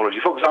this technology.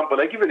 For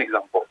example, I give you an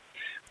example.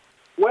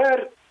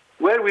 Where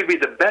will be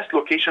the best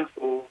location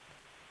for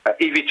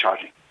EV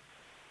charging?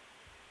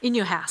 In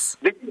your house.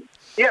 This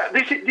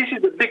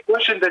is the big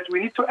question that we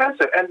need to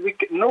answer, and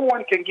no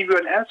one can give you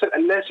an answer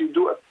unless you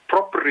do a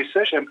proper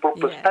research and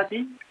proper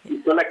study,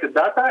 you collect the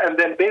data, and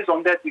then based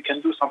on that we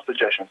can do some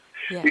suggestions.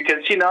 Yeah. You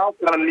can see now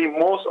currently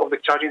most of the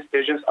charging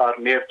stations are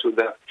near to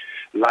the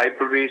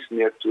libraries,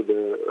 near to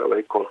the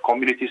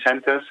community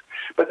centers,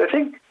 but I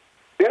think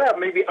there are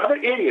maybe other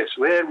areas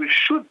where we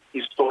should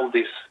install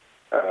this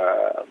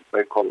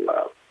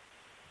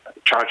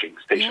charging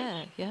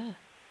stations. Yeah.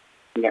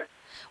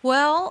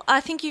 Well,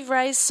 I think you've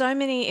raised so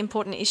many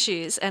important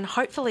issues, and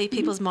hopefully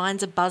people's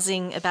minds are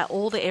buzzing about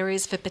all the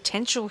areas for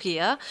potential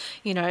here,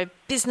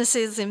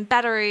 businesses in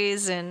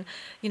batteries and,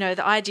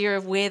 the idea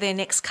of where their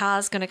next car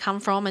is going to come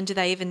from, and do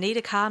they even need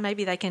a car?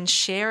 Maybe they can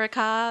share a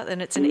car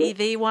and it's an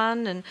EV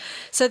one. And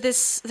so there's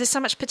so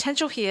much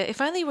potential here.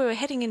 If only we were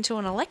heading into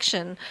an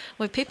election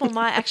where people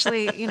might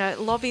actually,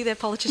 lobby their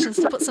politicians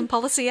to put some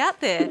policy out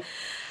there.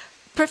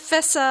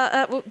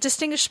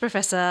 Distinguished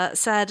Professor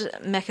Saad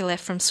Mekhalef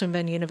from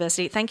Swinburne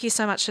University, thank you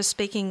so much for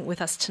speaking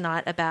with us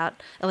tonight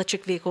about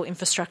electric vehicle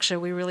infrastructure.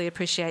 We really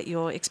appreciate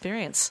your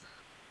experience.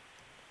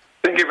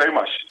 Thank you very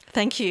much.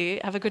 Thank you.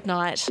 Have a good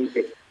night.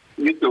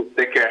 You too.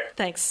 Take care.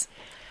 Thanks.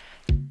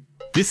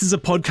 This is a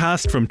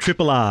podcast from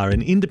Triple R,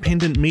 an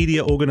independent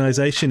media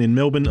organisation in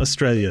Melbourne,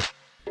 Australia.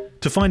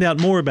 To find out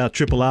more about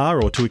Triple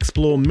R, or to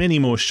explore many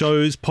more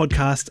shows,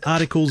 podcasts,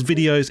 articles,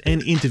 videos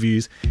and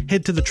interviews,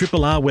 head to the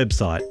Triple R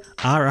website,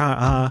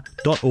 rrr.org.au.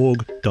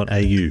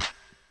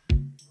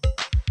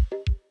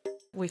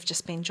 we've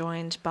just been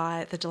joined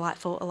by the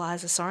delightful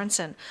Eliza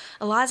Sorensen.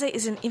 Eliza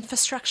is an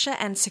infrastructure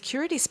and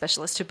security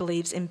specialist who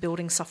believes in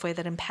building software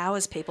that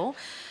empowers people.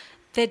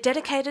 They're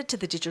dedicated to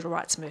the digital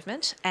rights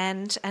movement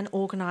and an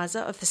organiser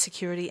of the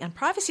security and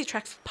privacy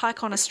track for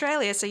PyCon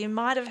Australia, so you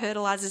might have heard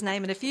Eliza's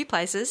name in a few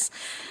places.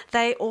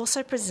 They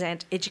also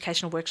present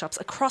educational workshops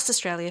across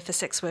Australia for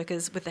sex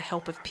workers with the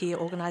help of peer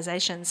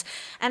organisations.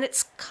 And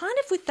it's kind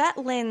of with that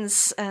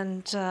lens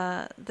and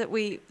that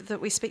we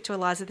speak to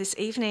Eliza this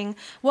evening.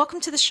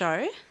 Welcome to the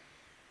show.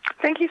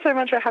 Thank you so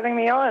much for having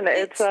me on.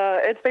 It's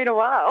been a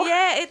while.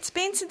 Yeah, it's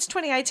been since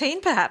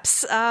 2018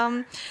 perhaps.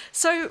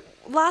 So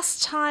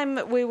last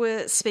time we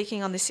were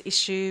speaking on this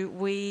issue,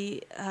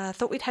 we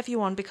thought we'd have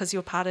you on because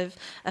you're part of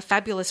a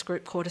fabulous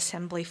group called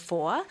Assembly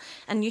 4,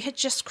 and you had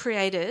just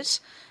created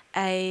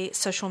a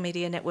social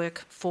media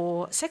network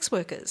for sex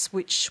workers,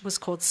 which was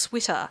called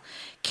Switter.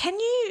 Can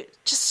you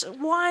just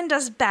wind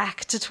us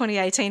back to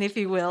 2018, if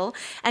you will,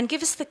 and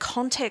give us the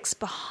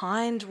context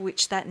behind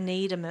which that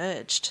need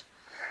emerged?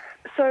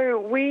 So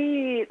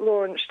we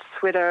launched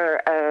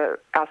Twitter,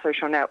 our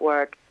social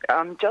network,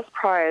 just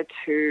prior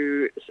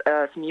to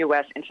some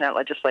US internet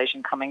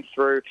legislation coming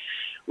through,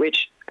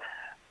 which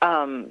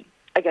I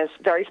guess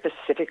very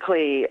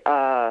specifically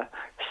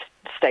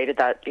stated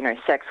that,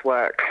 sex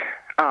work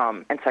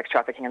and sex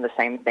trafficking are the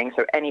same thing.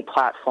 So any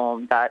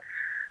platform that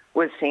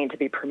was seen to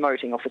be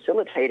promoting or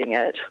facilitating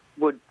it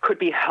could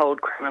be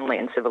held criminally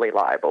and civilly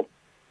liable.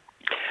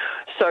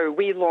 So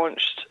we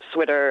launched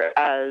Twitter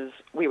as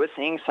we were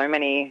seeing so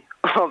many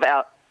of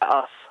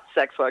us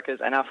sex workers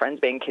and our friends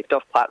being kicked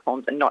off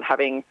platforms and not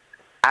having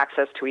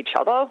access to each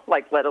other,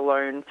 let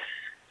alone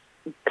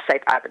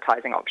safe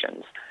advertising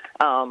options,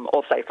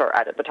 or safer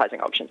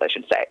advertising options, I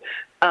should say.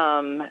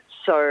 And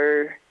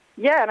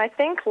I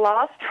think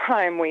last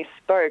time we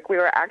spoke, we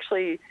were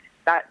actually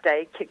that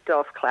day kicked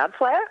off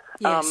Cloudflare,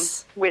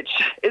 yes. Which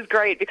is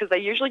great because they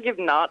usually give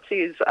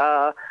Nazis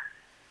a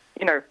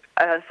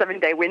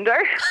 7-day window.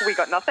 We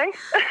got nothing.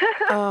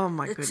 Oh,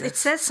 my goodness. It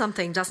says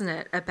something, doesn't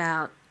it,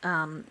 about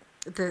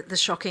the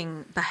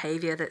shocking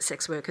behaviour that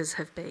sex workers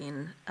have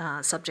been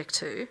subject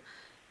to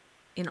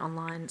in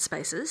online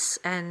spaces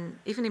and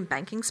even in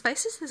banking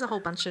spaces. There's a whole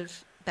bunch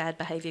of bad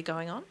behaviour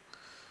going on.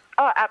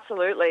 Oh,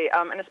 absolutely.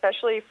 And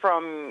especially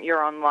from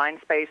your online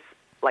space,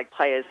 like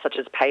players such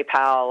as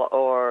PayPal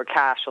or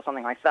Cash or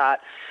something like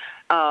that.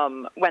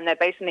 When they're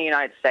based in the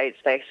United States,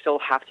 they still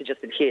have to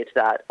just adhere to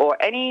that. Or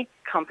any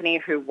company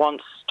who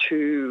wants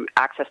to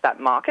access that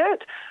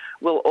market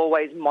will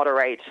always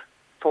moderate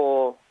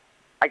for,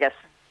 I guess,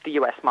 the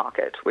US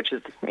market, which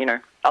is,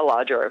 a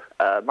larger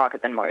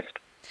market than most.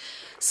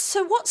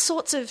 So what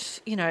sorts of,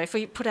 if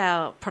we put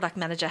our product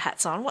manager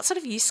hats on, what sort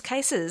of use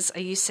cases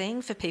are you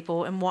seeing for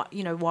people and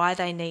why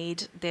they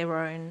need their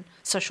own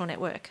social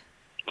network?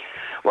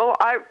 Well,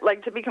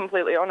 to be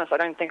completely honest, I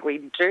don't think we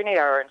do need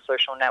our own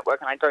social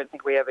network, and I don't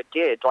think we ever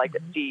did.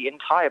 The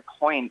entire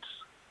point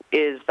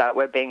is that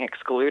we're being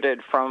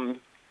excluded from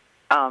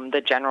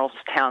the general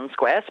town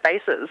square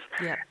spaces,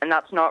 and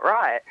that's not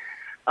right.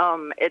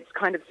 It's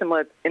kind of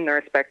similar in the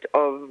respect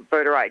of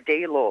voter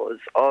ID laws,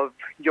 of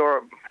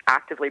you're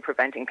actively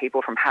preventing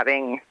people from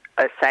having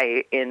a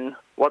say in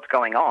what's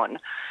going on.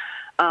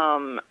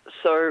 The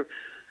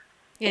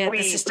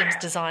system's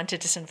designed to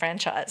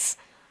disenfranchise.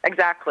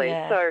 Exactly.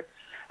 Yeah. So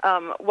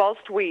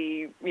whilst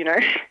we,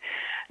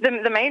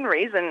 the main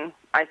reason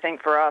I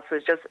think for us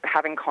was just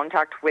having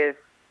contact with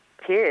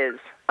peers.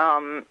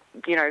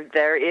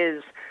 There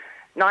is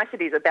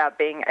niceties about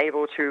being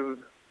able to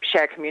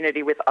share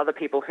community with other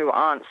people who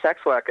aren't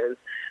sex workers.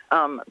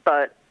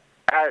 But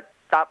at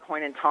that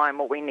point in time,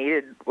 what we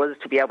needed was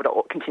to be able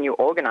to continue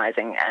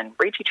organising and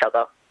reach each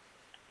other.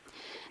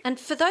 And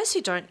for those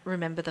who don't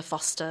remember the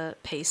Foster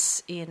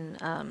piece in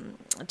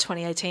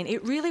 2018,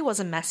 it really was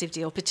a massive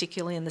deal,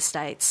 particularly in the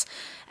States.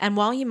 And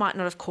while you might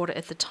not have caught it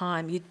at the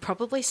time, you'd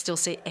probably still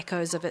see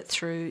echoes of it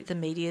through the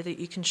media that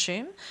you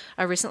consume.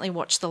 I recently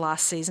watched the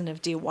last season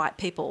of Dear White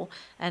People,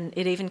 and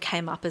it even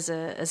came up as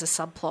a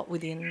subplot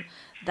within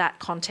that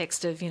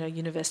context of,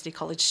 university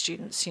college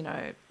students,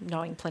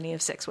 knowing plenty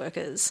of sex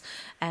workers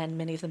and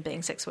many of them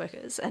being sex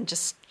workers and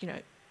just,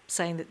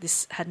 saying that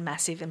this had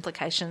massive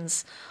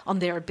implications on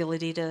their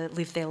ability to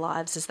live their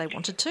lives as they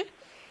wanted to.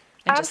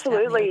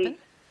 Absolutely.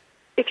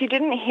 If you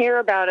didn't hear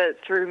about it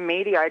through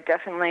media, I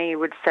definitely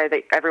would say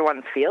that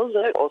everyone feels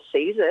it or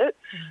sees it.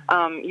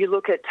 Mm-hmm. You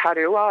look at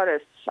tattoo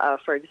artists,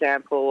 for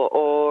example,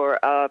 or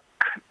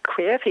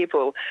queer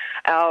people.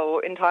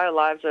 Our entire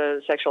lives are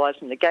sexualized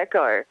from the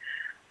get-go.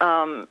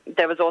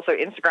 There was also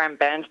Instagram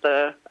banned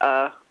the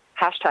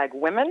hashtag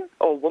women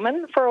or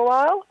woman for a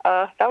while.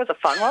 That was a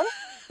fun one.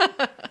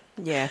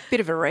 Yeah, bit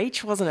of a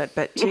reach, wasn't it?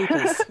 But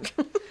jeepers.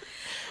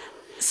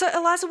 So,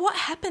 Eliza, what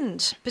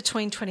happened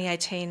between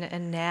 2018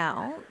 and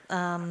now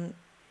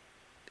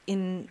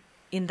in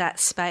that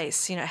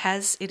space?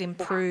 Has it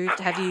improved?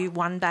 Have you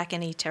won back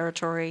any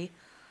territory?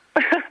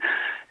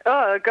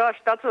 Oh gosh,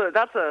 that's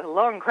a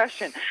long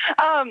question.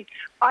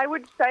 I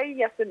would say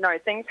yes and no.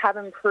 Things have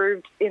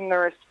improved in the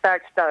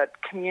respect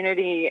that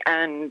community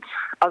and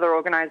other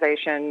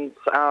organisations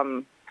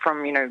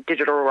from,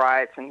 digital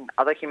rights and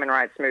other human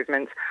rights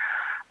movements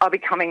are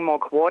becoming more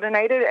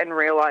coordinated and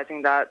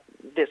realizing that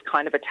this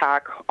kind of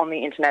attack on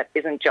the internet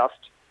isn't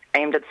just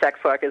aimed at sex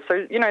workers.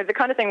 So, the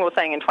kind of thing we were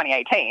saying in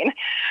 2018,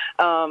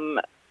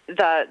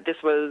 that this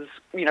was,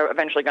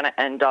 eventually going to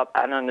end up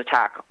at an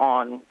attack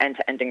on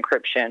end-to-end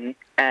encryption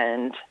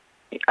and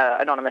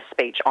anonymous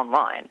speech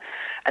online.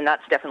 And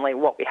that's definitely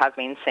what we have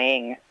been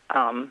seeing,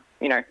 in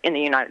the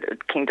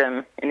United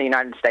Kingdom, in the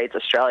United States,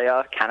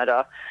 Australia,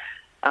 Canada.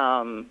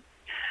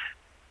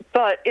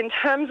 But in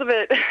terms of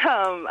it,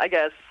 I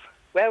guess,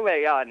 where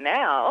we are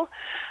now,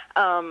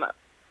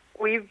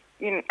 we've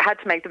had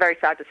to make the very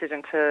sad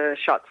decision to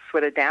shut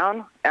Twitter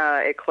down.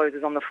 It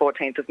closes on the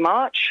 14th of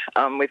March.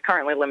 We've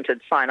currently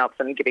limited sign-ups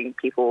and giving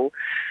people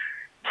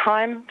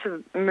time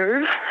to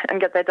move and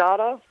get their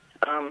data,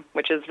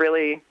 which is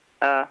really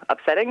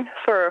upsetting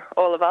for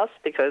all of us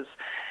because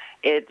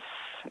it's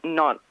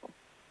not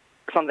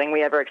something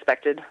we ever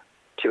expected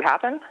to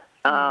happen,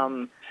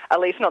 at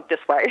least not this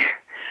way.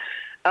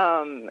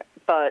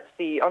 But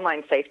the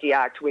Online Safety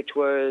Act, which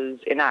was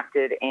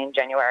enacted in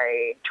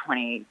January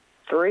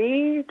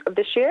 23 of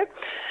this year,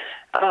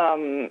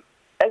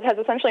 it has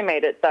essentially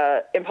made it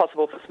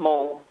impossible for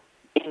small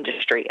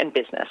industry and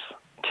business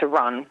to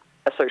run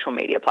a social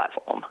media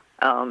platform.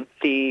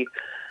 The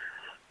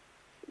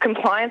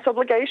compliance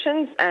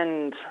obligations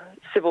and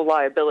civil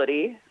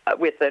liability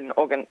with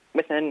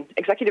an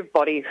executive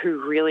body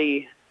who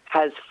really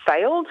has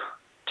failed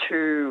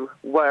to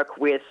work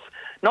with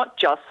not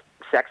just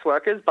sex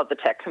workers but the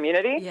tech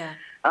community. Yeah.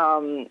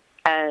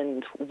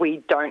 And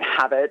we don't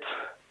have it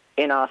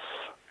in us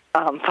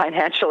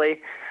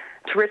financially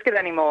to risk it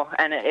anymore,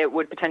 and it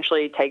would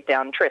potentially take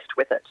down Tryst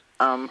with it,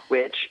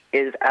 which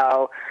is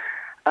our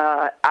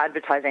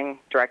advertising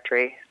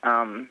directory.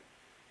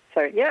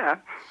 So, yeah.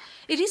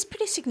 It is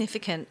pretty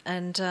significant,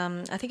 and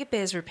I think it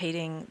bears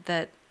repeating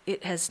that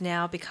it has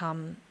now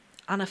become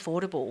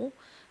unaffordable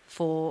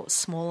for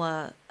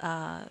smaller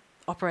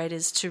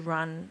operators to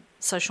run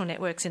social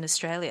networks in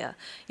Australia.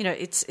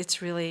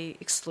 It's really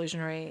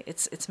exclusionary.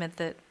 It's meant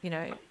that,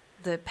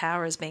 the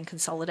power is being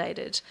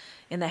consolidated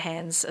in the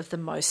hands of the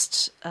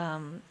most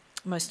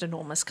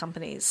enormous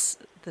companies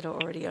that are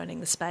already owning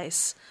the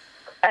space.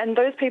 And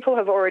those people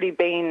have already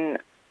been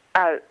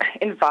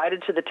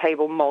invited to the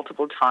table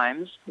multiple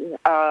times.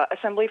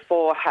 Assembly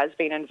 4 has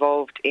been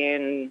involved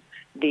in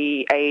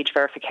the age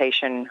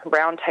verification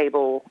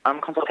roundtable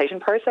consultation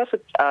process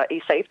with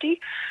eSafety,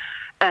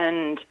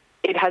 and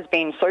it has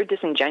been so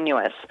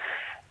disingenuous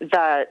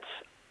that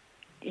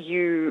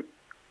it's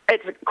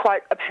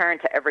quite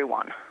apparent to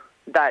everyone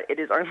that it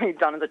is only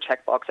done as a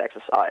checkbox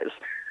exercise.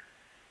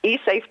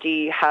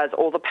 eSafety has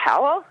all the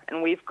power,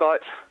 and we've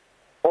got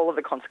all of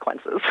the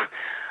consequences.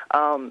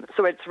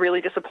 So it's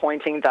really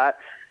disappointing that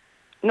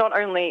not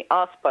only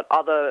us, but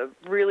other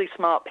really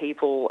smart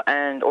people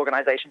and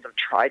organizations have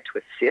tried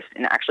to assist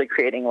in actually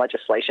creating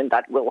legislation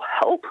that will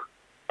help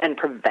and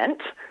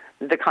prevent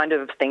the kind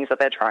of things that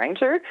they're trying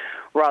to,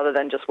 rather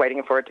than just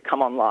waiting for it to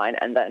come online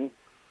and then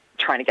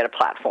trying to get a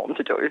platform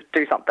to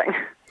do something.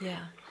 Yeah.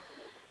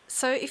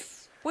 So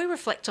if we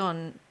reflect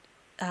on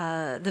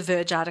the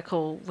Verge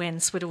article when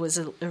Twitter was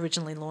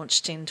originally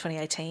launched in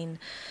 2018,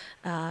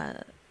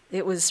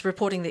 it was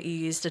reporting that you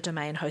used a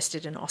domain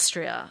hosted in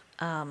Austria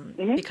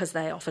because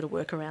they offered a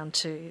workaround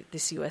to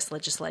this US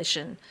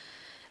legislation.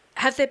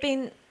 Have there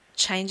been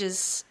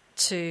changes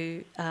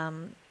to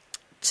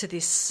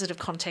this sort of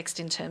context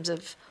in terms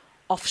of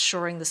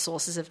offshoring the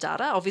sources of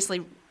data?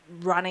 Obviously,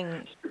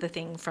 running the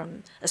thing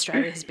from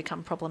Australia has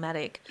become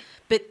problematic,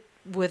 but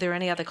were there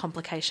any other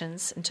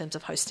complications in terms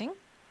of hosting?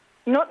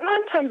 Not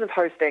in terms of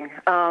hosting.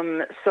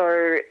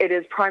 So it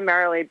is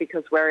primarily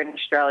because we're in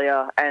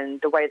Australia,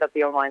 and the way that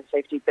the Online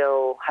Safety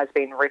Bill has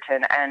been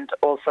written, and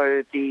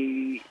also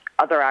the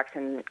other acts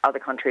in other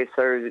countries,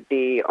 so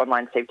the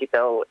Online Safety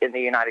Bill in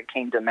the United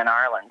Kingdom and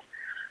Ireland,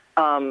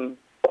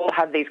 all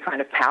have these kind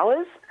of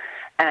powers,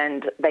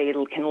 and they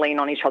can lean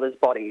on each other's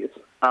bodies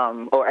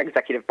or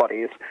executive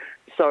bodies.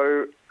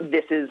 So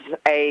this is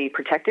a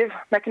protective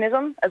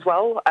mechanism as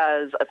well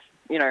as,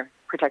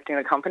 protecting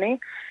the company.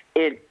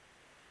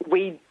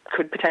 We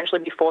could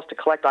potentially be forced to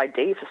collect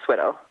ID for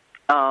Twitter.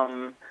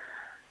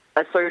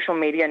 A social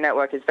media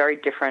network is very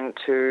different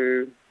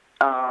to,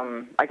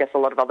 I guess, a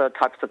lot of other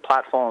types of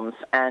platforms,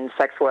 and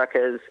sex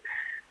workers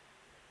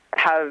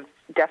have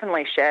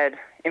definitely shared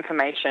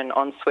information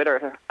on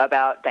Twitter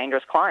about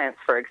dangerous clients,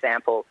 for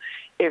example.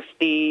 If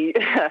the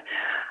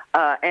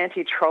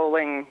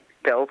anti-trolling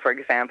bill, for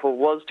example,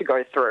 was to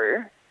go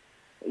through,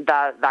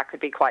 that could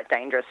be quite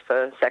dangerous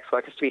for sex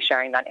workers to be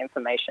sharing that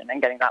information and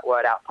getting that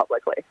word out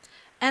publicly.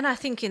 And I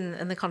think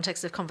in the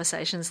context of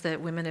conversations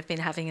that women have been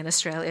having in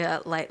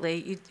Australia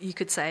lately, you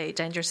could say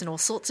dangerous in all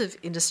sorts of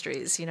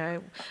industries,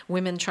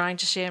 women trying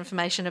to share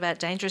information about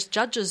dangerous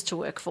judges to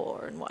work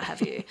for and what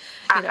have you.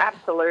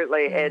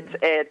 Absolutely.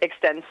 It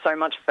extends so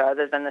much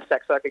further than the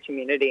sex worker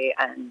community,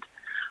 and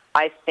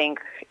I think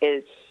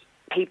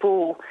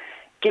people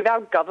give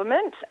our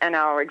government and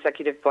our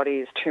executive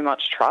bodies too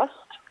much trust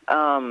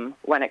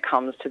when it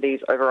comes to these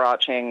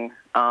overarching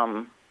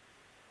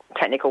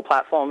technical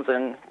platforms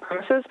and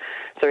premises.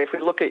 So if we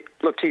look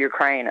to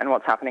Ukraine and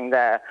what's happening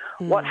there,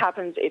 what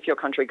happens if your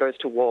country goes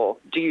to war?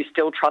 Do you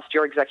still trust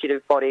your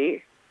executive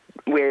body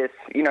with,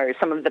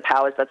 some of the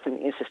powers that's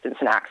in the Assistance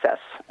and Access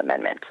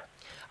Amendment?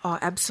 Oh,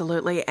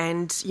 absolutely.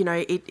 And,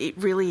 it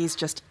really is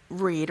just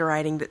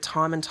reiterating that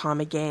time and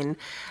time again,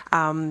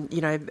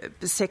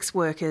 sex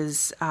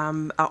workers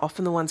are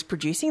often the ones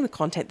producing the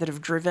content that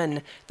have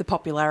driven the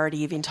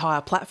popularity of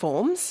entire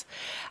platforms,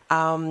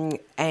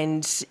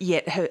 and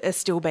yet are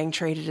still being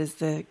treated as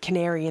the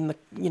canary in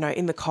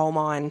the coal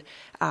mine,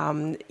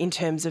 in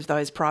terms of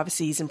those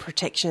privacies and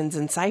protections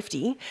and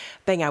safety,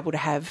 being able to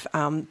have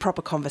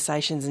proper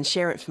conversations and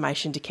share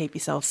information to keep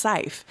yourself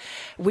safe,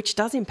 which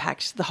does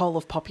impact the whole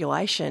of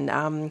population.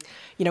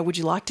 Would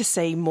you like to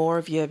see more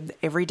of your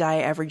everyday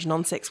average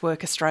non-sex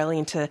work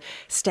Australian to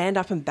stand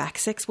up and back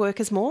sex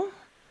workers more?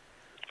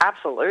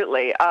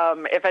 Absolutely.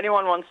 If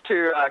anyone wants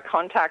to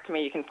contact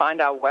me, you can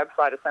find our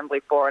website,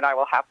 Assembly4, and I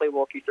will happily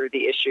walk you through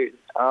the issues.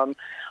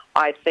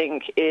 I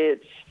think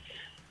it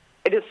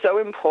is so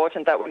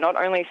important that we're not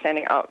only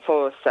standing up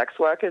for sex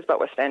workers, but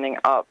we're standing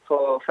up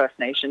for First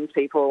Nations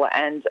people,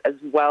 and as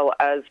well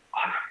as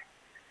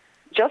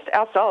just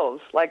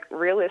ourselves. Like,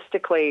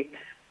 realistically,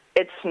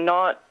 it's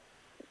not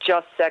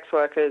just sex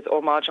workers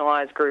or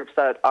marginalised groups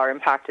that are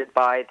impacted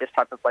by this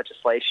type of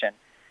legislation.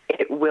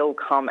 It will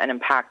come and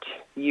impact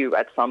you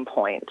at some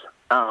point.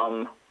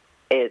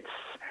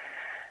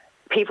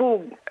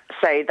 People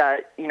say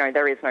that,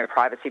 there is no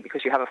privacy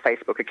because you have a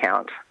Facebook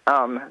account.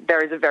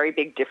 There is a very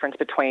big difference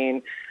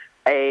between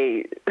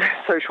a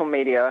social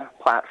media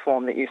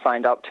platform that you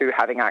signed up to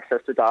having access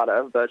to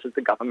data versus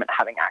the government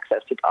having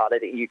access to data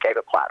that you gave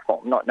a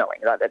platform, not knowing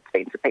that it's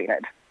been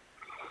subpoenaed.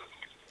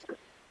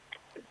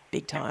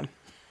 Big time.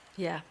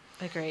 Yeah,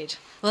 agreed.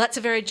 Well, that's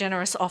a very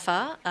generous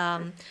offer.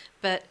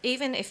 But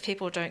even if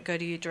people don't go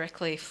to you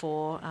directly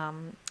for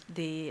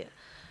the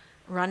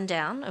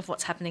rundown of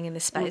what's happening in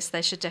this space,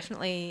 they should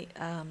definitely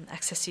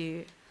access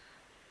you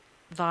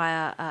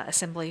via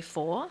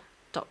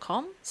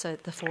assembly4.com. So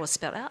the 4 is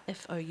spelled out,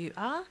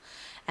 F-O-U-R,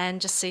 and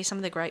just see some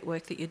of the great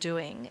work that you're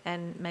doing,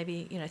 and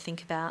maybe,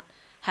 think about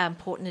how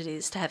important it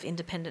is to have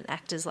independent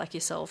actors like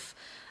yourself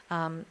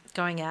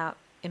going out,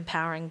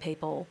 empowering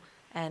people,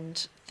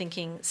 and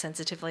thinking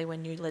sensitively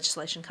when new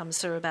legislation comes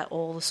through about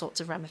all the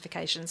sorts of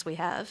ramifications we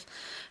have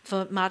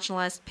for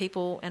marginalised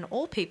people and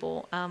all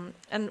people. And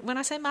when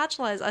I say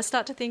marginalised, I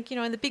start to think,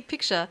 in the big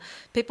picture,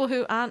 people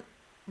who aren't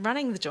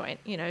running the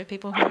joint,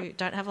 people who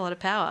don't have a lot of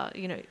power,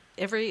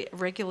 every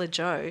regular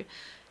Joe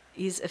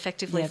is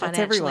effectively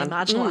financially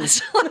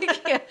marginalised.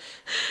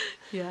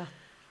 Yeah.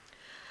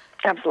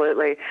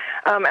 Absolutely.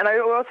 And I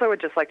also would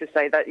just like to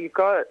say that you've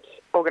got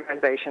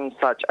organisations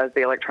such as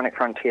the Electronic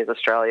Frontiers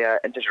Australia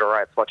and Digital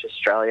Rights Watch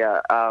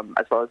Australia,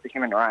 as well as the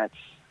Human Rights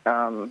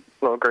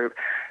Law Group,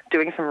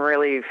 doing some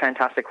really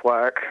fantastic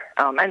work,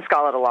 and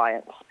Scarlet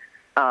Alliance,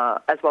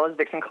 as well as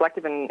Vixen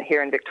Collective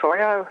here in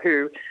Victoria,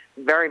 who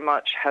very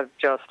much have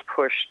just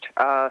pushed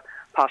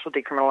partial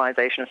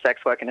decriminalisation of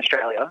sex work in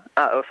Australia,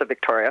 also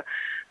Victoria,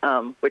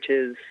 which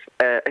is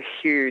a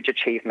huge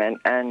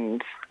achievement,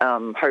 and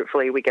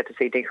hopefully we get to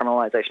see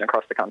decriminalisation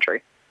across the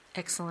country.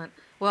 Excellent.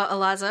 Well,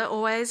 Eliza,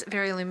 always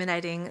very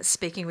illuminating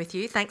speaking with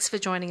you. Thanks for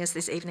joining us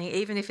this evening,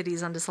 even if it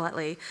is under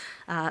slightly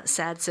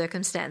sad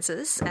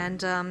circumstances.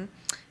 And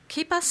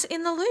keep us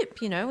in the loop.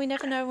 We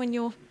never know when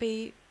you'll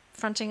be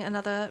fronting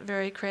another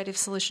very creative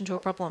solution to a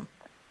problem.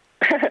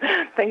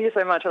 Thank you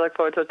so much. I look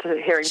forward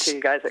to hearing to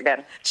you guys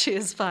again.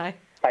 Cheers. Bye.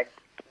 Bye.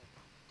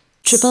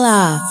 Triple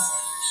R.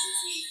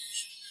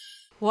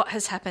 What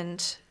has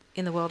happened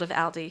in the world of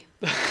Aldi?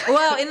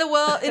 Well, in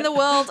the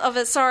world of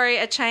a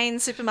chain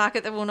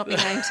supermarket that will not be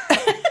named.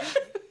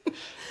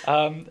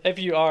 If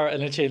you are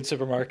in a chain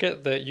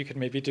supermarket that you can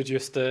maybe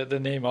deduce the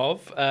name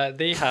of,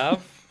 they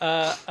have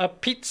a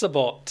pizza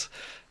bot,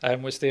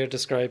 which they are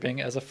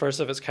describing as a first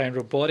of its kind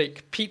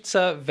robotic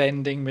pizza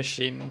vending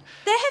machine.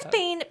 There have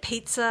been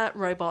pizza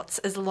robots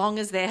as long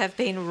as there have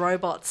been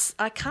robots.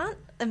 I can't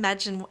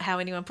imagine how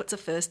anyone puts a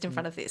first in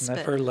front of this.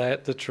 Never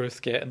let the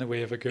truth get in the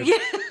way of a good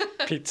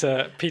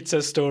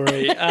pizza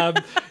story.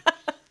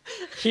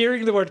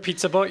 Hearing the word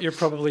pizza bot, you're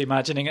probably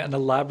imagining an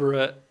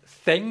elaborate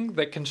thing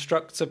that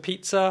constructs a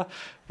pizza.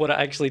 What it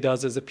actually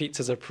does is the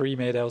pizzas are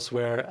pre-made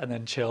elsewhere and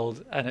then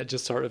chilled, and it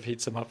just sort of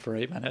heats them up for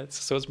 8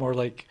 minutes. So it's more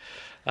like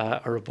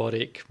a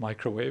robotic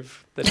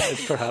microwave than it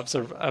is perhaps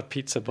a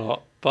pizza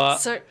bot. But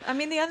so, I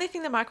mean, the only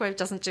thing the microwave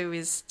doesn't do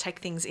is take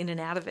things in and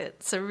out of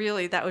it. So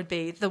really, that would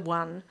be the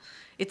one.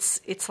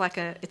 It's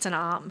an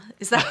arm.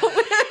 Is that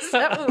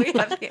what we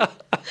have here?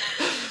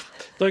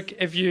 Look,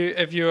 if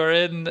you are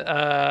in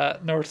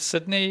North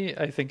Sydney,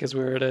 I think is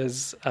where it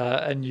is,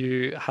 and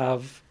you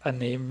have a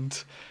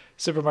named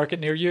supermarket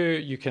near you,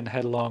 you can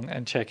head along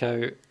and check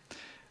out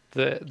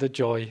the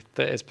joy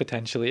that is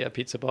potentially a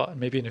pizza bot. And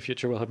maybe in the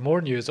future we'll have more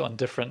news on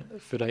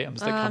different food items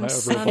that come out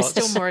of robots.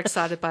 I'm still more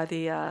excited by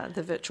the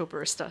virtual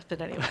barista,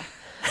 but anyway.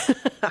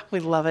 We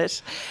love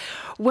it.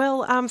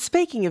 Well,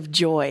 speaking of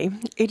joy,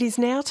 it is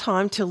now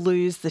time to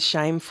lose the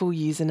shameful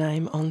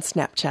username on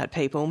Snapchat,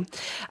 people.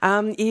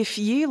 If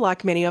you,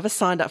 like many of us,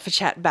 signed up for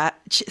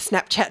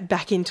Snapchat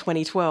back in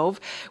 2012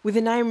 with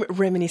a name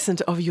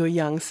reminiscent of your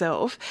young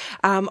self,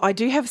 I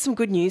do have some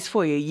good news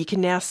for you. You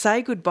can now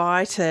say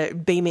goodbye to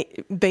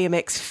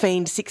BMX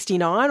Fiend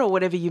 69 or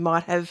whatever you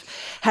might have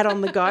had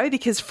on the go,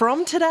 because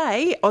from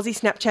today, Aussie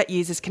Snapchat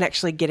users can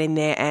actually get in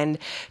there and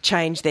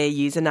change their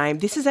username.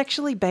 This has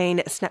actually been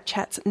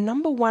Snapchat's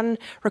 #1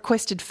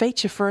 requested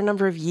feature for a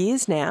number of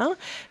years now.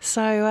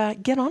 So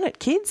get on it,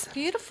 kids.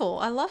 Beautiful.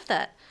 I love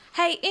that.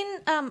 Hey,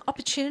 in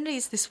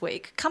opportunities this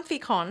week,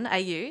 ComfyCon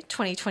AU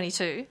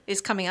 2022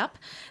 is coming up.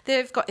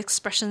 They've got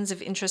expressions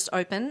of interest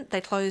open.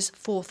 They close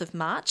 4th of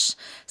March.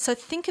 So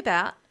think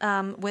about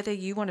whether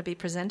you want to be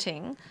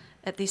presenting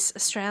at this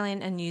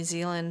Australian and New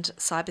Zealand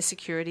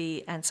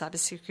cybersecurity and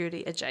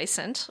cybersecurity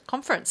adjacent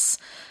conference.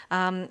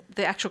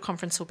 The actual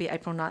conference will be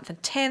April 9th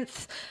and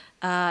 10th.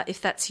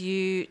 If that's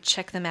you,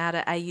 check them out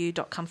at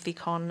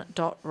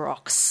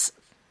au.comfycon.rocks.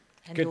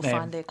 And Good you'll name.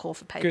 find their call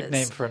for papers. Good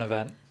name for an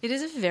event. It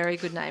is a very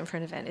good name for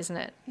an event, isn't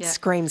it? Yeah.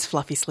 Screams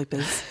fluffy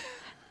slippers.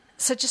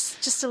 So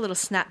just a little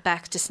snap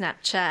back to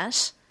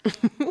Snapchat.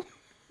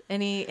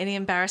 Any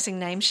embarrassing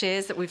name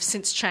shares that we've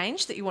since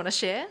changed that you want to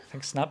share? I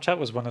think Snapchat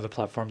was one of the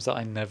platforms that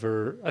I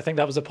think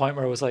that was a point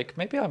where I was like,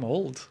 maybe I'm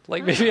old.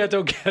 Like, maybe I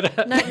don't get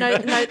it. No,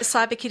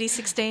 CyberKitty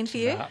 16 for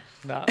you?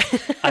 Nah.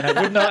 And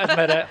I would not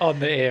admit it on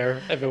the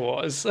air if it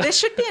was. There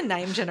should be a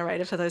name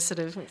generator for those sort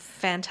of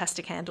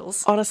fantastic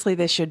handles. Honestly,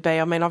 there should be.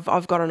 I mean,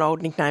 I've got an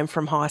old nickname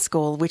from high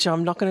school, which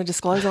I'm not going to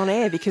disclose on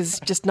air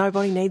because just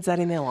nobody needs that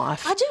in their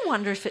life. I do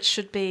wonder if it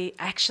should be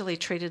actually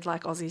treated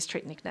like Aussies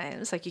treat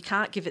nicknames. Like, you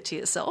can't give it to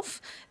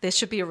yourself. There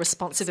should be a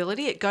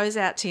responsibility. It goes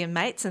out to your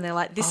mates and they're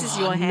like, this is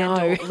your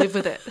handle, live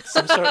with it.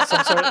 Some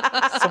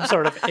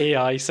sort of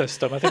AI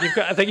system. I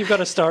think you've got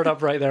a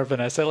startup right there,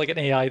 Vanessa, like an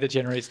AI that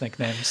generates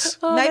nicknames.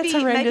 Maybe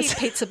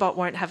PizzaBot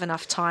won't have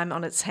enough time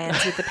on its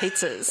hands with the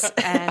pizzas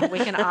and we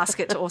can ask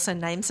it to also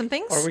name some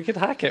things. Or we could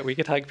hack it. We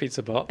could hack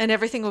PizzaBot. And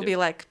everything will be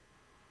like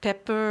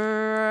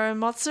pepper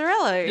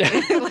mozzarella.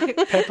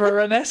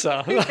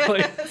 Pepperonessa.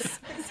 Yes,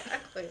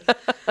 exactly.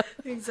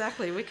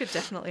 Exactly. We could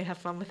definitely have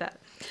fun with that.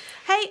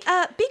 Hey,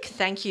 big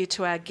thank you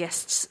to our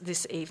guests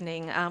this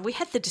evening. We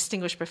had the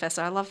distinguished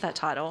professor, I love that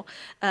title,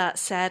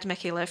 Sad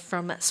Mekilef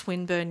from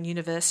Swinburne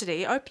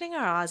University, opening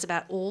our eyes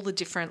about all the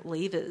different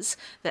levers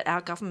that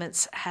our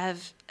governments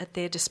have at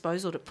their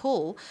disposal to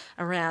pull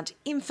around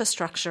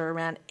infrastructure,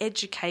 around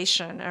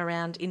education,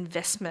 around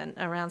investment,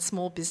 around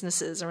small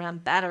businesses,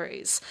 around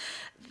batteries,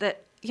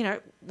 that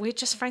we're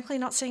just frankly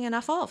not seeing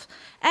enough of.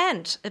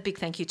 And a big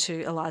thank you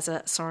to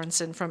Eliza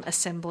Sorensen from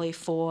Assembly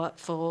for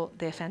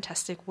their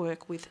fantastic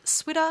work with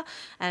SWIDA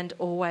and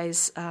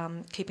always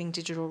keeping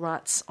digital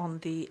rights on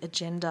the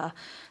agenda.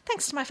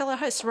 Thanks to my fellow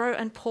hosts, Ro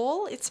and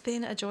Paul. It's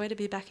been a joy to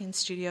be back in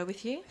studio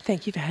with you.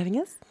 Thank you for having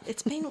us.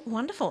 It's been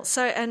wonderful.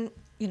 So, and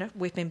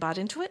we've been barred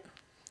into it.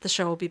 The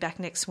show will be back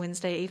next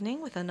Wednesday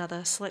evening with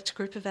another select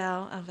group of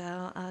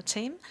our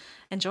team.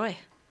 Enjoy.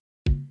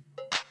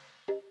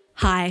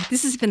 Hi,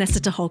 this is Vanessa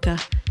Taholka.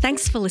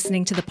 Thanks for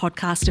listening to the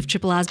podcast of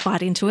Triple R's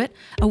Bite Into It,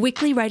 a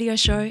weekly radio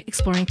show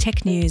exploring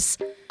tech news.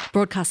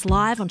 Broadcast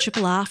live on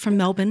Triple R from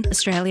Melbourne,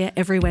 Australia,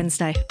 every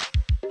Wednesday.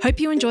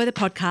 Hope you enjoy the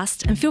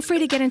podcast and feel free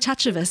to get in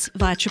touch with us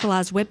via Triple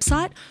R's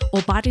website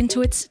or Bite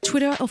Into It's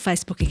Twitter or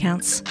Facebook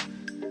accounts.